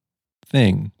sibling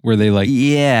thing where they like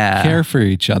yeah. care for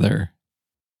each other,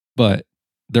 but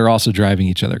they're also driving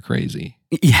each other crazy.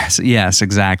 Yes,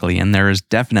 exactly. And there is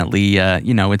definitely,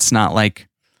 it's not like,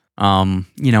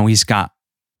 he's got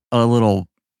a little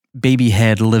baby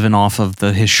head living off of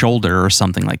his shoulder or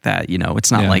something like that.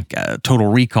 It's not Yeah. like Total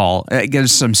Recall.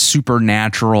 There's some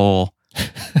supernatural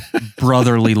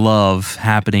brotherly love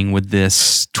happening with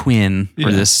this twin or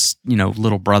Yeah. this,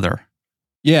 little brother.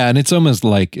 Yeah, and it's almost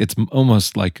like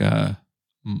a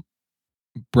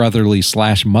brotherly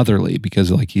 / motherly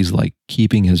because like he's like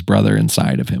keeping his brother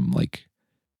inside of him, like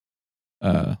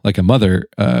a mother,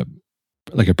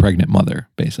 like a pregnant mother,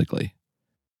 basically.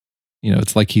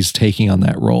 It's like he's taking on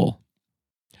that role,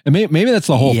 and maybe that's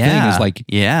the whole thing. Is like,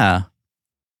 yeah,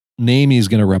 Nami's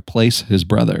going to replace his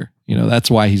brother.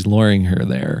 That's why he's luring her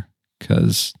there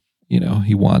because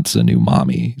he wants a new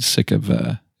mommy. He's sick of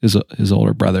his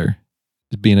older brother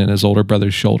being in his older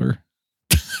brother's shoulder.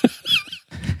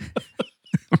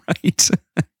 right.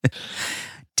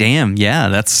 Damn.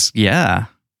 Yeah.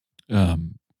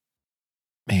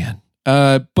 Man.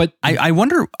 But I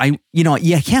wonder. I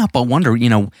can't but wonder.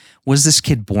 Was this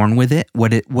kid born with it?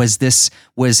 Was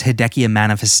Hideki a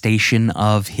manifestation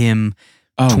of him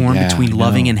torn between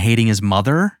loving and hating his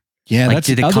mother? Yeah, like, that's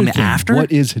did the it other come thing. after?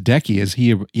 What is Hideki?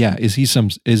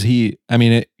 I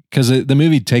mean, because the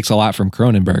movie takes a lot from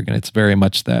Cronenberg, and it's very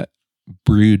much that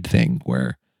Brood thing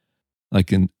where,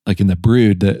 like in the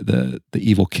Brood, the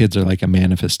evil kids are like a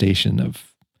manifestation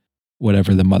of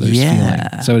whatever the mother's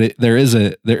feeling. So there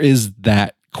is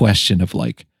that question of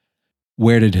like,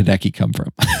 where did Hideki come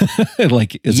from?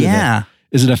 Like, is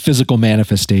it a physical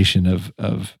manifestation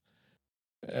of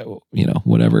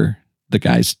whatever the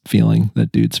guy's feeling,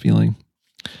 that dude's feeling?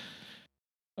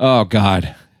 Oh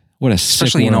God, what a sick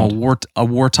especially world. a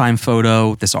wartime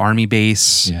photo, this army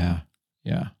base. Yeah.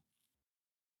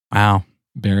 Wow.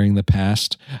 Bearing the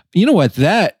past. You know what?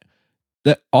 That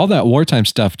all that wartime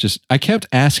stuff. I kept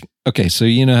asking. Okay, so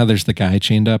you know how there's the guy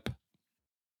chained up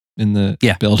in the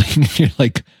building. You're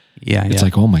like, it's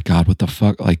like, oh my God, what the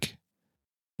fuck? Like,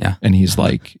 yeah. And he's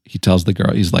like, he tells the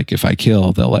girl, he's like, if I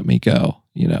kill, they'll let me go.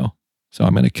 So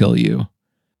I'm going to kill you.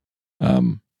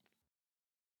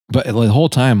 But the whole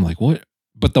time, like, what?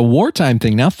 But the wartime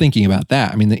thing. Now thinking about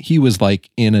that, I mean, that he was like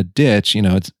in a ditch.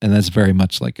 And that's very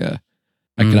much like I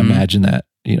can imagine that.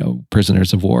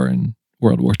 Prisoners of war in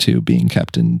World War II being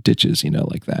kept in ditches,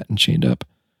 like that and chained up.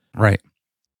 Right.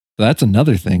 So that's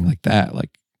another thing like that.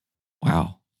 Like,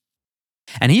 wow.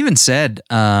 And he even said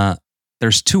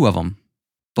there's two of them,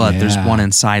 but there's one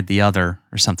inside the other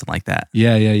or something like that.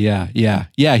 Yeah.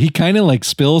 He kind of like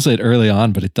spills it early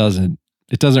on, but it doesn't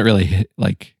really hit,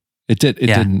 like it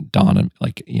didn't dawn on,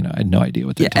 like, I had no idea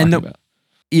what they're talking about.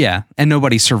 Yeah. And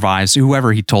nobody survives.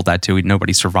 Whoever he told that to,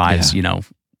 nobody survives,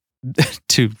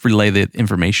 to relay the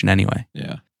information anyway.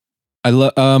 Yeah. I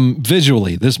love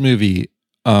visually this movie,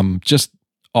 just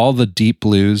all the deep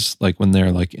blues, like when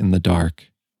they're like in the dark.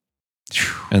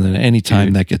 And then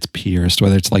anytime that gets pierced,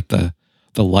 whether it's like the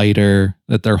lighter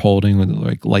that they're holding when it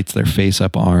like lights their face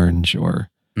up orange, or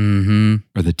the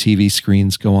TV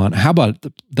screens go on. How about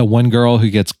the one girl who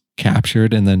gets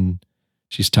captured and then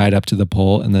she's tied up to the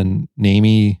pole, and then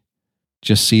Nami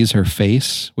just sees her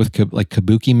face with like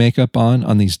kabuki makeup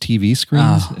on these TV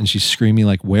screens, and she's screaming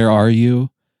like, "Where are you?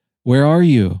 Where are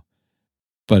you?"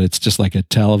 But it's just like a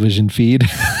television feed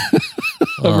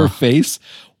of her face.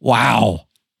 Wow.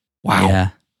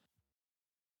 Yeah.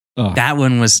 That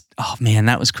one was,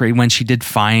 that was crazy. When she did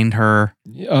find her,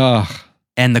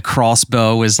 and the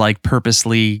crossbow is like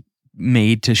purposely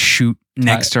made to shoot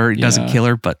next to her. It doesn't kill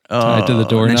her, but tied to the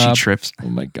doorknob. And then she trips. Oh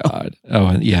my God.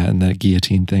 And that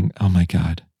guillotine thing. Oh my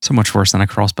God. So much worse than a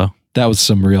crossbow. That was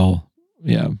some real,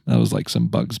 that was like some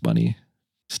Bugs Bunny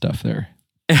stuff there.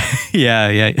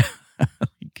 Yeah. Oh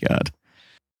my God.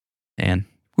 And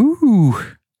woo.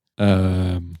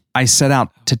 I set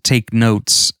out to take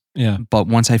notes. Yeah. But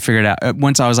once I figured out,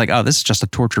 once I was like, oh, this is just a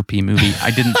torture P movie.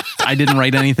 I didn't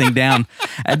write anything down.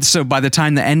 And so by the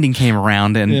time the ending came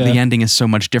around, and the ending is so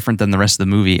much different than the rest of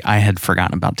the movie, I had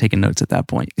forgotten about taking notes at that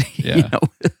point. Yeah.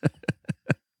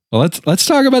 Well, let's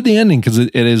talk about the ending because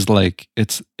it is like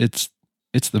it's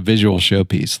the visual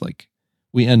showpiece. Like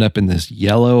we end up in this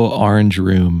yellow orange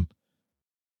room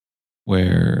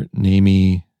where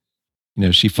Naomi,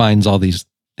 she finds all these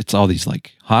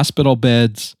like hospital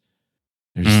beds.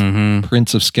 There's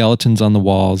prints of skeletons on the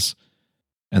walls,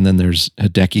 and then there's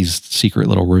Hideki's secret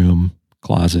little room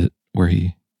closet where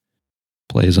he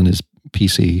plays on his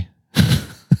PC,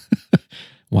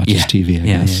 watches TV, I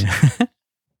guess. Yeah.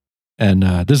 And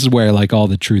this is where like all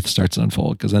the truth starts to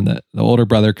unfold because then the older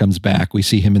brother comes back. We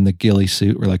see him in the ghillie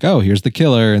suit. We're like, oh, here's the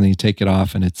killer. And then you take it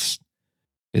off and it's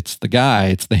the guy.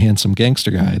 It's the handsome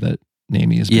gangster guy that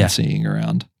Naomi has been seeing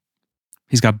around.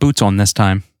 He's got boots on this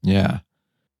time. Yeah.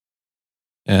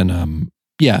 And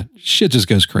shit just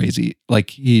goes crazy. Like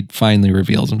he finally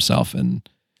reveals himself and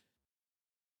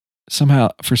somehow,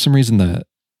 for some reason, the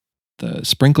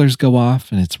sprinklers go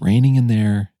off and it's raining in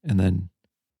there. And then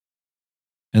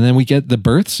we get the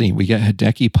birth scene. We get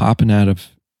Hideki popping out of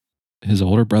his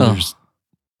older brother's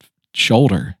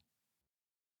shoulder.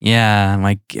 Yeah,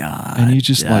 my God. And you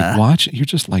just like watch it. You're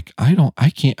just like, I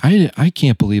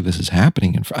can't believe this is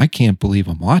happening. And I can't believe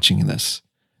I'm watching this.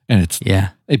 And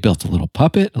they built a little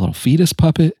puppet, a little fetus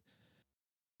puppet.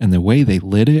 And the way they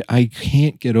lit it, I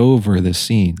can't get over this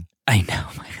scene. I know.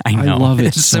 I love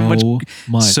it so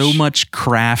much. So much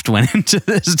craft went into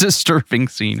this disturbing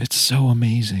scene. It's so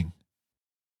amazing.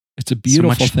 It's a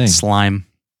beautiful thing. Slime.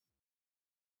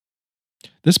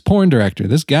 This porn director,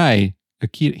 this guy,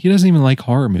 he doesn't even like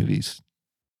horror movies.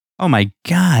 Oh my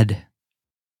God.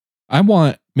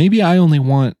 Maybe I only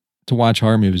want to watch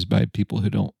horror movies by people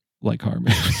who don't like horror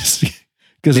movies.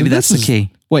 Because maybe that's the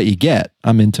key. What you get,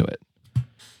 I'm into it.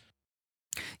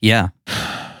 Yeah.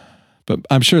 But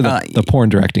I'm sure that the porn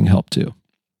directing helped too.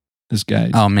 This guy.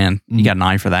 Oh man, you got an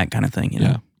eye for that kind of thing.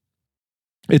 Yeah.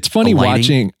 It's funny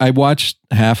watching. I watched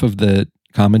half of the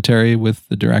commentary with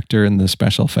the director and the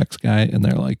special effects guy, and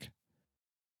they're like,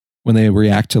 when they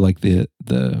react to like the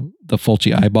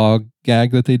Fulci eyeball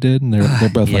gag that they did, and they're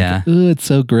both like, "Oh, it's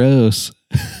so gross."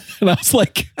 And I was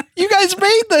like, "You guys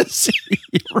made this."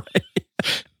 Right.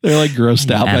 They're like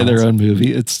grossed out by their own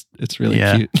movie. It's really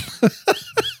cute.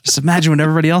 Just imagine what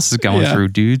everybody else is going through,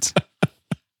 dudes.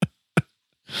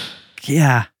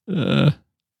 Yeah.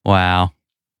 Wow.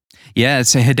 Yeah,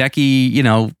 it's a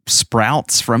Hideki,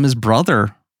 sprouts from his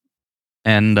brother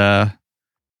and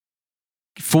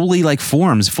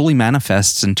fully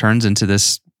manifests and turns into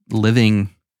this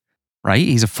living, right?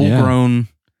 He's a full-grown,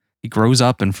 he grows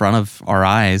up in front of our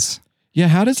eyes. Yeah,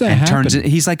 how does that happen?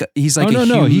 He's like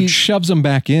no, he shoves him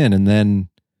back in and then,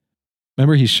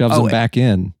 remember he shoves him back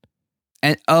in.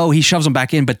 And he shoves him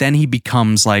back in, but then he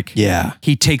becomes like,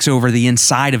 he takes over the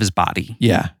inside of his body.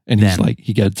 Yeah. And he's like,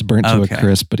 he gets burnt to a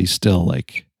crisp, but he's still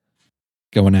like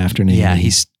going after Naomi. Yeah,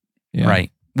 he's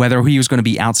right. Whether he was going to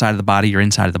be outside of the body or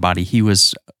inside of the body, he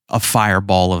was a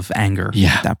fireball of anger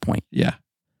at that point. Yeah.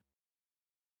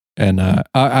 And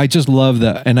I just love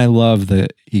that. And I love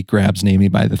that he grabs Naomi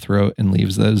by the throat and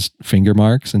leaves those finger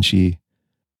marks. And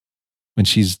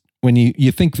when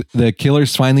you think the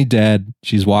killer's finally dead,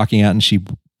 she's walking out and she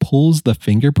pulls the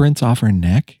fingerprints off her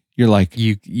neck. You're like,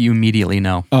 you immediately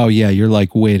know. Oh yeah. You're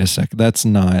like, wait a second. That's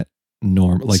not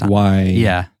normal. Like why?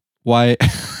 Yeah. Why?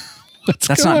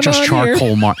 That's not just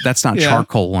charcoal. That's not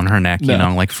charcoal on her neck,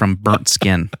 like from burnt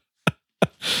skin.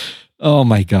 Oh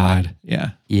my God.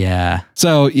 Yeah. Yeah.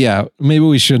 So yeah, maybe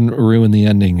we shouldn't ruin the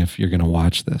ending if you're going to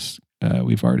watch this.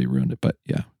 We've already ruined it, but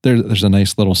yeah, there's a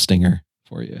nice little stinger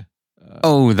for you.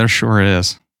 There sure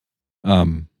is.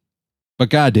 But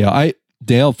God,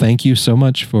 Dale, thank you so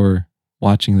much for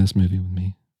watching this movie with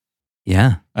me.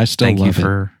 Yeah. I still love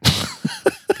it.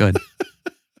 Good.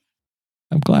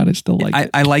 I'm glad I still like it.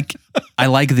 I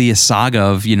like the saga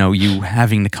of, you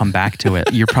having to come back to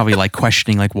it. You're probably like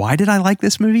questioning, like, why did I like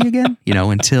this movie again?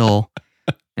 Until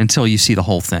you see the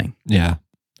whole thing. Yeah.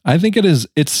 I think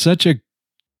it's such a,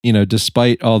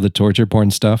 despite all the torture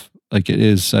porn stuff, like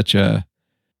it's such a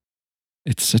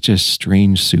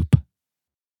strange soup.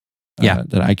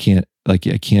 That I can't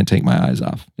take my eyes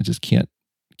off. I just can't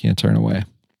turn away.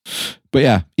 But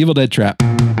yeah, Evil Dead Trap.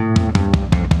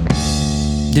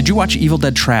 Did you watch Evil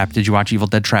Dead Trap? Did you watch Evil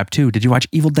Dead Trap 2? Did you watch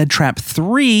Evil Dead Trap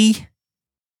 3?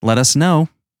 Let us know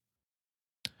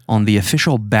on the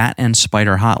official Bat and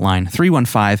Spider hotline,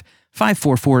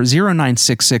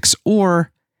 315-544-0966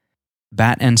 or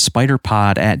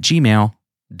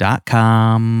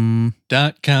batandspiderpod@gmail.com.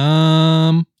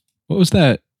 What was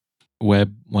that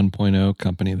Web 1.0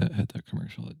 company that had that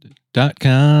commercial that did?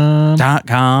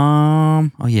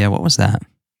 .com. Oh yeah, what was that?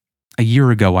 A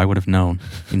year ago I would have known,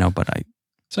 but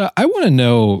So I want to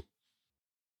know,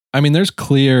 I mean, there's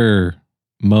clear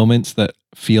moments that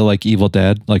feel like Evil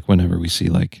Dead, like whenever we see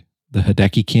like the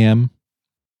Hideki cam,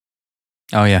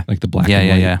 Oh yeah. like the black Yeah, and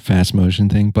yeah, white yeah. fast motion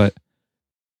thing. But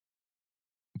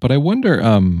I wonder,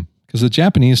 because the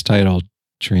Japanese title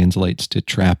translates to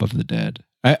Trap of the Dead.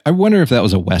 I wonder if that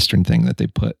was a Western thing that they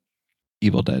put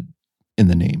Evil Dead in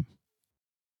the name.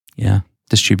 Yeah.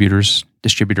 Distributors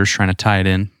trying to tie it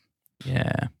in.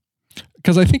 Yeah.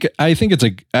 Because I think I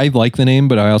like the name,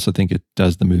 but I also think it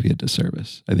does the movie a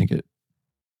disservice. I think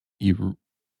you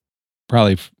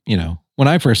probably, when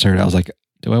I first heard it, I was like,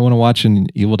 do I want to watch an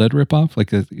Evil Dead ripoff? Like,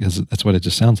 because that's what it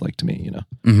just sounds like to me,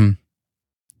 Mm-hmm.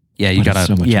 Yeah, you But it's gotta.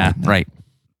 so much Yeah, more than that. right.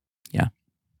 Yeah.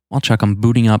 Well, Chuck, I'm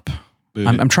booting up.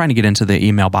 I'm trying to get into the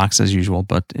email box as usual,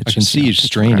 but it's I can just, see you taking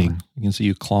straining. forever. I can see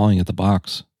you clawing at the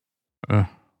box.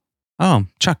 Oh,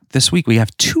 Chuck, this week we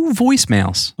have 2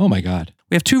 voicemails. Oh my God.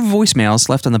 We have 2 voicemails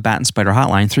left on the Bat and Spider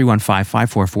hotline,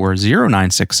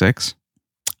 315-544-0966.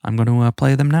 I'm going to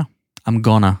play them now. I'm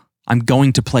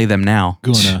going to play them now.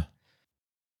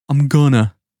 I'm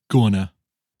gonna.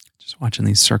 Just watching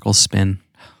these circles spin.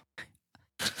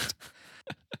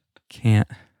 Can't.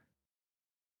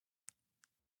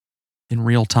 In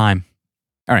real time.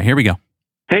 All right, here we go.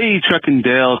 Hey, Chuck and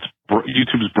Dale. It's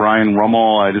YouTube's Brian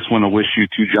Rummel. I just want to wish you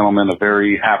 2 gentlemen a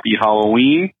very happy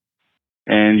Halloween.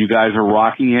 And you guys are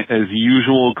rocking it as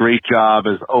usual. Great job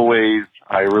as always.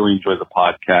 I really enjoy the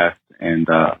podcast. And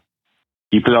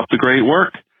keep it up the great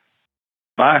work.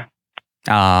 Bye.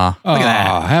 Look at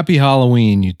that. Happy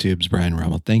Halloween, YouTube's Brian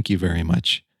Rummel. Thank you very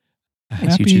much.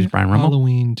 Thanks, Happy YouTube's Brian Rummel.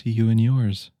 Halloween to you and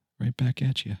yours. Right back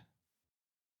at you.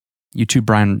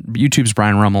 YouTube's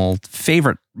Brian Rummel,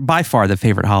 by far the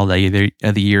favorite holiday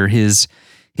of the year. His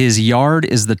yard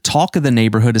is the talk of the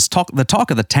neighborhood. It's the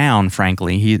talk of the town.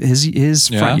 Frankly, his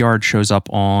front yard shows up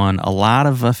on a lot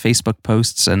of Facebook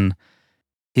posts, and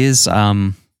his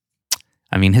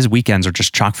weekends are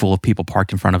just chock full of people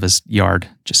parked in front of his yard,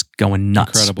 just going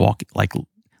nuts,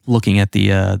 looking at the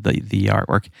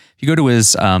artwork. If you go to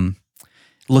his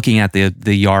looking at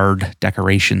the yard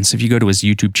decorations. If you go to his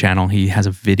YouTube channel, he has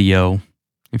a video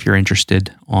if you're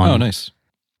interested on nice.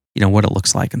 What it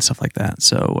looks like and stuff like that.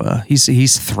 So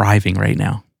he's thriving right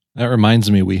now. That reminds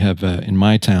me, we have in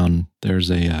my town, there's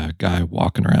a guy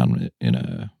walking around in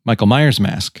a Michael Myers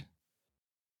mask.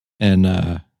 And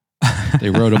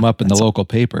they wrote him up in the local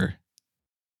paper.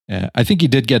 I think he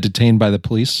did get detained by the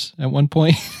police at one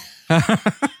point.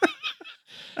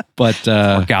 But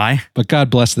Poor guy. But God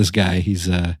bless this guy. He's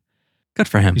good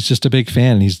for him. He's just a big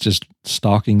fan. He's just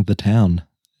stalking the town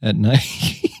at night.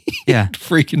 Yeah,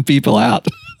 freaking people out.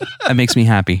 That makes me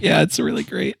happy. Yeah, it's really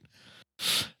great.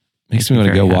 Makes me want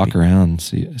to go walk around,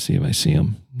 see if I see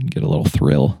him, and get a little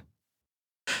thrill.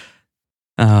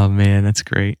 Oh man, that's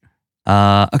great.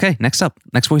 Okay, next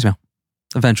voicemail.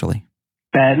 Eventually.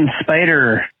 Bat and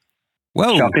Spider.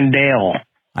 Whoa. Chuck and Dale.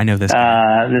 I know this.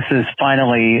 This is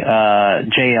finally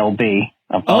JLB.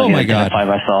 Oh my God. Identify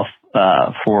myself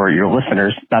for your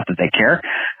listeners. Not that they care.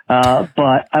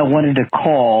 But I wanted to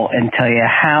call and tell you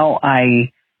how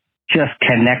I just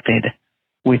connected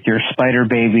with your Spider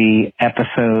Baby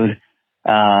episode.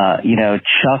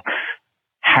 Chuck's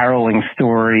harrowing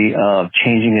story of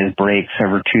changing his brakes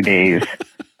over 2 days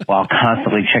while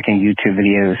constantly checking YouTube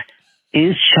videos.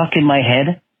 Is Chuck in my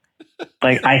head?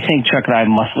 Like, I think Chuck and I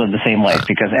must live the same life,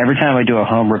 because every time I do a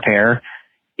home repair,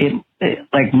 it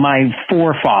like my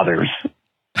forefathers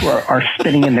are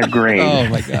spinning in their graves. Oh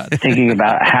my God. Thinking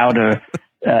about how to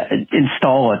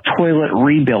install a toilet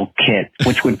rebuild kit,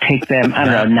 which would take them,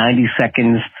 90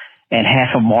 seconds and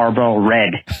half a Marlboro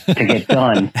Red to get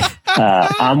done.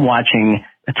 I'm watching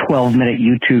a 12-minute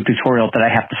YouTube tutorial that I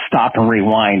have to stop and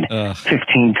rewind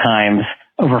 15 times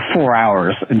over 4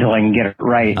 hours until I can get it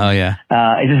right. Oh yeah.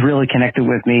 It just really connected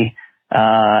with me.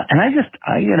 And I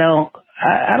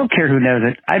don't care who knows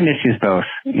it. I miss you both.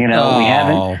 We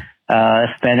haven't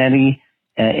spent any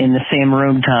in the same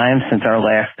room time since our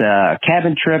last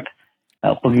cabin trip.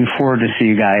 Looking forward to see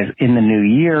you guys in the new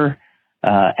year.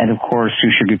 And of course,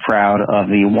 you should be proud of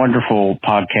the wonderful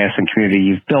podcasting community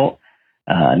you've built.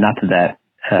 Not that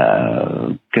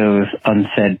goes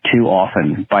unsaid too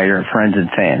often by your friends and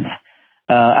fans.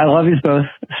 I love you both.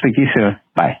 Speak to you soon.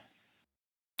 Bye.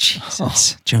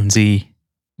 Jesus, Jonesy.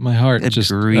 My heart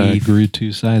just grew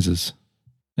 2 sizes.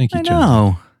 Thank you, I Jonesy.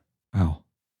 know. Wow.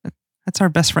 That's our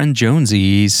best friend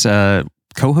Jonesy. He's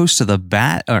co-host of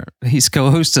he's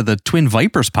co-host of the Twin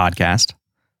Vipers podcast.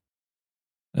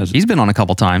 He's been on a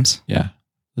couple times. Yeah.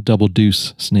 The double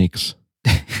deuce snakes.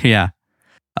 Yeah.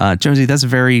 Jonesy, that's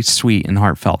very sweet and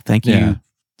heartfelt. Thank you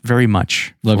very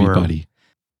much. Love you, buddy.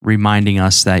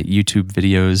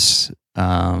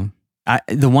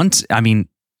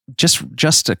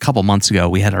 just a couple months ago,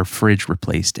 we had our fridge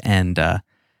replaced, and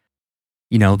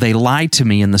they lied to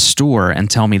me in the store and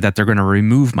tell me that they're going to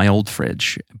remove my old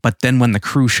fridge. But then when the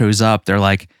crew shows up, they're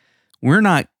like, "We're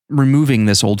not removing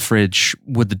this old fridge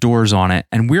with the doors on it,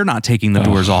 and we're not taking the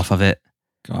doors off of it,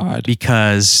 God,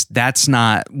 because that's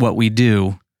not what we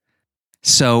do."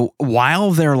 So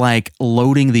while they're like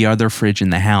loading the other fridge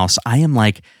in the house, I am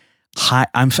like,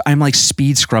 I'm like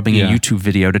speed scrubbing a YouTube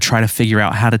video to try to figure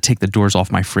out how to take the doors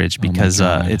off my fridge, because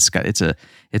it's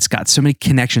got so many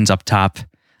connections up top.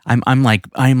 I'm like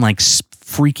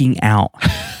freaking out.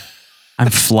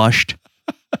 I'm flushed.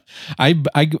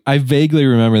 I vaguely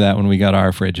remember that when we got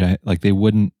our fridge, they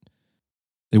wouldn't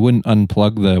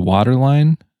unplug the water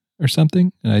line or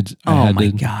something, and I had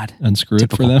to unscrew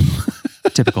Typical. it for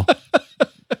them. Typical.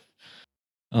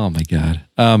 Oh my God.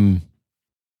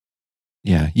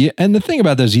 Yeah. And the thing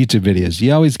about those YouTube videos,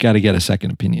 you always got to get a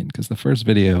second opinion, because the first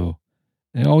video,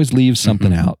 it always leaves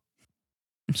something out.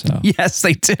 So Yes,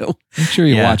 they do. make sure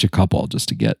you watch a couple just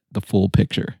to get the full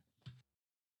picture.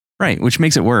 Right, which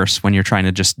makes it worse when you're trying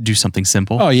to just do something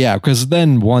simple. Oh yeah, because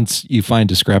then once you find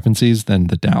discrepancies, then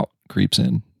the doubt creeps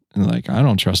in, and like, I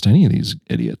don't trust any of these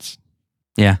idiots.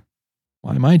 Yeah.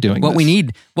 Why am I doing What this?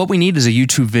 we need is a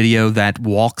YouTube video that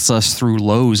walks us through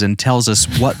Lowe's and tells us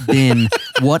what bin,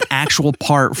 what actual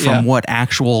part from what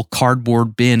actual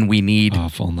cardboard bin we need, Oh,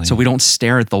 if only. so we don't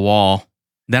stare at the wall.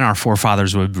 Then our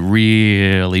forefathers would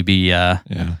really be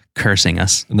cursing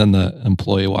us. And then the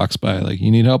employee walks by like, "You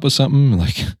need help with something?"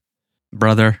 Like,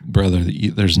 Brother,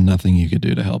 there's nothing you could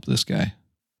do to help this guy.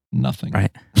 Nothing.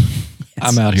 Right.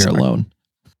 I'm out here alone.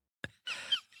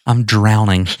 I'm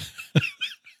drowning.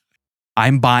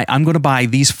 I'm going to buy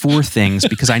these 4 things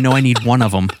because I know I need one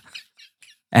of them,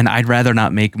 and I'd rather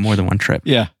not make more than one trip.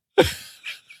 Yeah.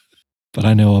 But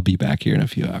I know I'll be back here in a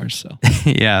few hours, so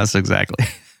Yes, exactly.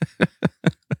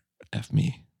 F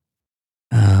me.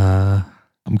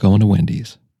 I'm I'm going to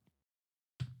Wendy's.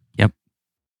 Yep.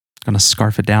 Gonna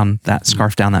scarf down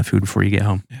that food before you get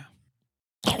home.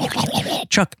 Yeah.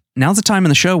 Chuck, now's the time in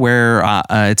the show where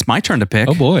it's my turn to pick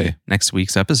Oh boy. next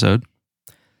week's episode.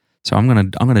 So I'm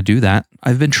gonna do that.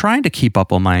 I've been trying to keep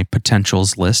up on my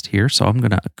potentials list here, so I'm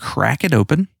gonna crack it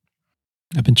open.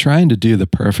 I've been trying to do the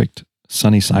perfect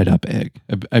sunny side up egg.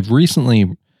 I've always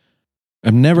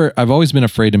been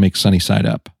afraid to make sunny side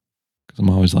up, because I'm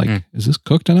always like, is this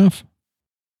cooked enough?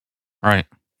 Right.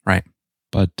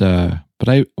 But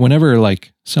whenever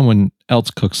like someone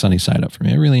else cooks sunny side up for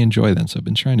me, I really enjoy them. So I've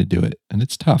been trying to do it, and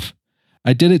it's tough.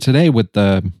 I did it today with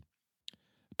put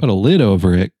a lid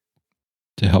over it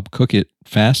to help cook it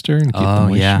faster and keep the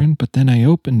moisture in. But then I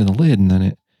opened the lid, and then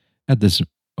it had this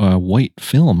white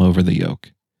film over the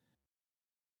yolk.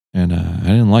 And I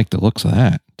didn't like the looks of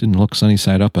that. It didn't look sunny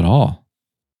side up at all.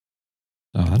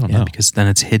 So I don't know. Because then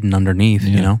it's hidden underneath,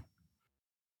 the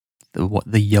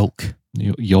yolk.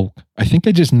 Yolk. I think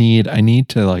I need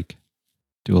to like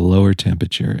do a lower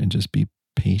temperature and just be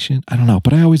patient. I don't know,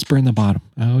 but I always burn the bottom.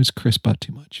 I always crisp up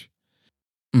too much.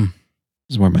 This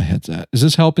is where my head's at. Is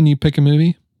this helping you pick a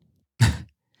movie? How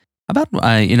about,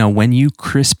 when you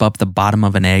crisp up the bottom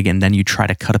of an egg and then you try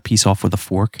to cut a piece off with a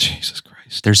fork? Jesus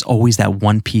Christ. There's always that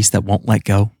one piece that won't let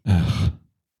go. Ugh.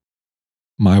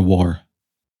 My war.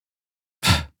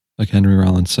 Like Henry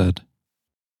Rollins said.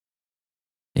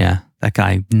 Yeah, that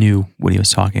guy knew what he was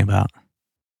talking about.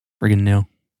 Friggin' knew.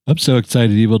 I'm so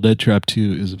excited Evil Dead Trap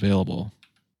 2 is available.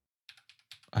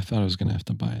 I thought I was going to have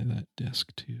to buy that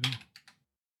disc too.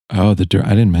 Oh, I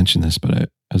didn't mention this, but I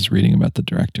was reading about the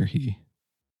director.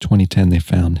 2010, they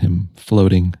found him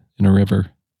floating in a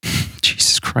river.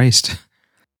 Jesus Christ.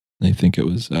 They think it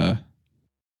was, it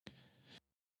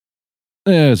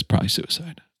was probably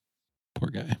suicide. Poor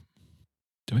guy.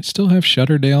 Do I still have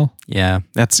Shutterdale? Yeah,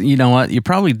 that's, you know what? You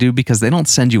probably do, because they don't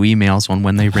send you emails on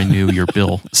when they renew your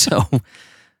bill. So,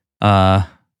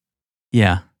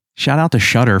 yeah. Shout out to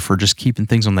Shudder for just keeping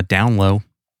things on the down low.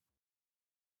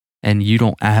 And you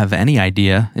don't have any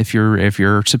idea if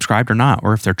you're subscribed or not,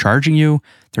 or if they're charging you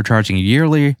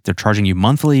yearly, they're charging you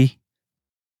monthly.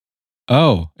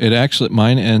 Oh,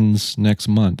 mine ends next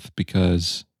month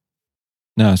because,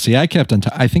 no, see, I kept on,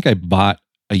 I think I bought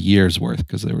a year's worth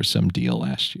because there was some deal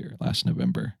last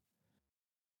November,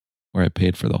 where I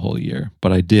paid for the whole year.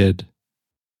 But I do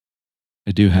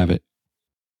have it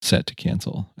set to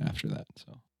cancel after that.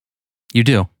 So You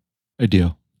do? I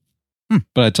do.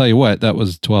 But I tell you what, that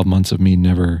was 12 months of me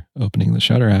never opening the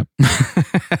Shudder app.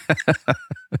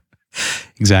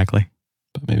 Exactly.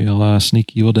 But maybe I'll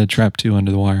sneak Evil Dead Trap 2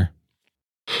 under the wire.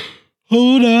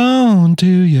 Hold on to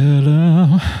your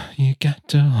love. You got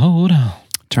to hold on.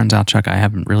 Turns out, Chuck, I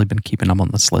haven't really been keeping up on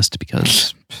this list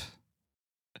because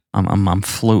I'm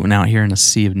floating out here in a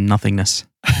sea of nothingness.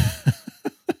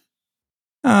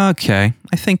 Okay,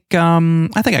 I think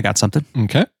I got something.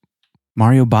 Okay.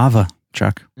 Mario Bava,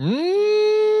 Chuck.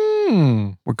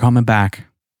 Mm. We're coming back.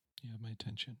 You have my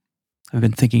attention. I've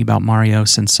been thinking about Mario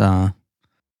since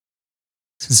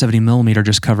 70mm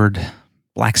just covered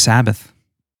Black Sabbath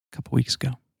a couple weeks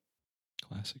ago.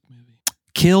 Classic movie.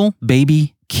 Kill,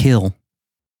 Baby, Kill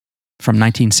from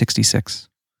 1966.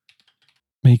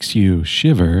 Makes you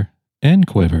shiver and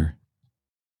quiver.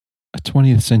 A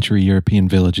 20th century European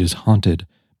village is haunted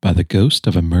by the ghost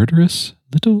of a murderous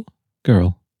little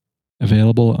girl.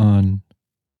 Available on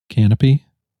Canopy,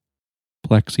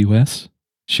 Plex US.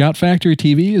 Shout Factory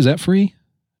TV, is that free?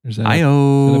 Or is that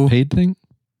a paid thing?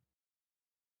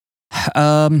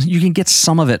 You can get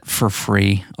some of it for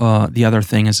free. The other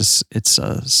thing is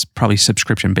it's probably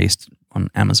subscription based on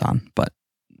Amazon, but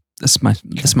this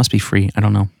must be free. I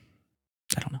don't know.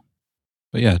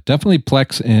 But yeah, definitely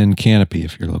Plex and Canopy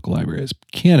if your local library is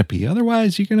Canopy.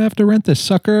 Otherwise, you're going to have to rent this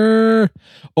sucker.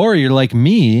 Or you're like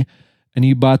me and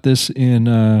you bought this in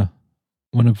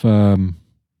one of,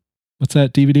 what's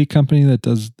that DVD company that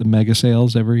does the mega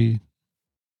sales every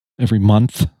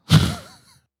month? Do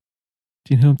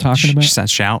you know who I'm talking about? Is that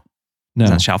Shout? No.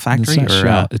 Is that Shout Factory? It's not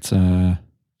Shout. It's the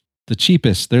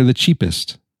cheapest. They're the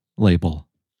cheapest label.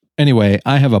 Anyway,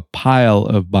 I have a pile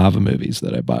of Bava movies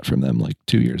that I bought from them like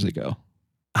 2 years ago.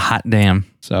 Hot damn.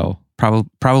 So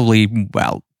probably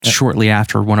shortly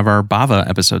after one of our Bava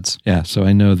episodes. Yeah, so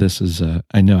I know this is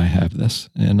I know I have this,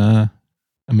 and I'm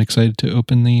excited to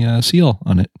open the seal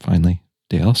on it finally,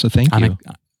 Dale. So thank you.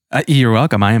 You're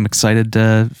welcome. I am excited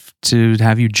to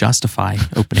have you justify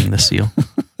opening the seal.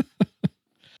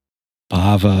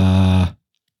 Bava.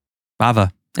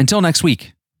 Until next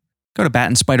week, go to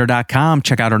batandspider.com.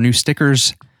 Check out our new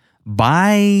stickers.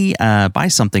 Buy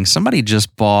something. Somebody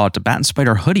just bought a Bat and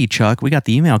Spider hoodie, Chuck. We got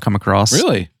the email come across.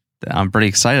 Really? I'm pretty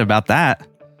excited about that.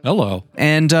 Hello.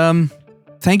 And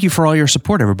thank you for all your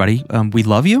support, everybody. We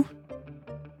love you.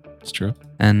 It's true.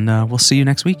 And we'll see you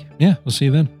next week. Yeah, we'll see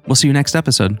you then. We'll see you next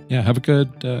episode. Yeah, have a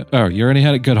good... you already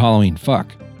had a good Halloween.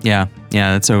 Fuck. Yeah,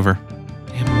 it's over.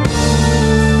 Damn.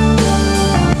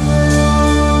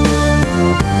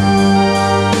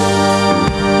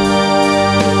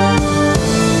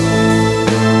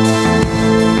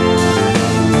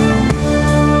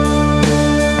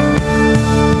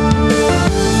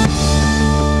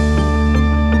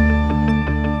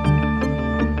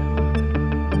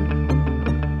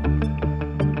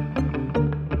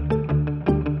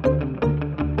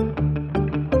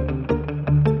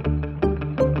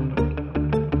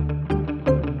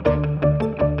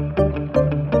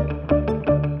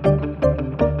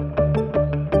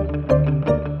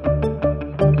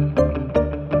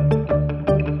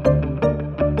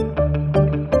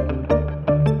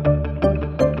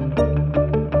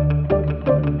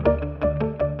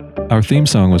 Our theme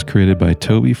song was created by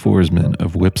Toby Forsman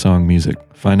of Whipsong Music.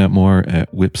 Find out more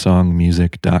at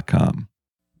whipsongmusic.com.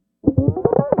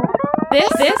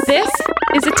 This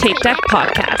is a Tape Deck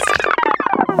podcast.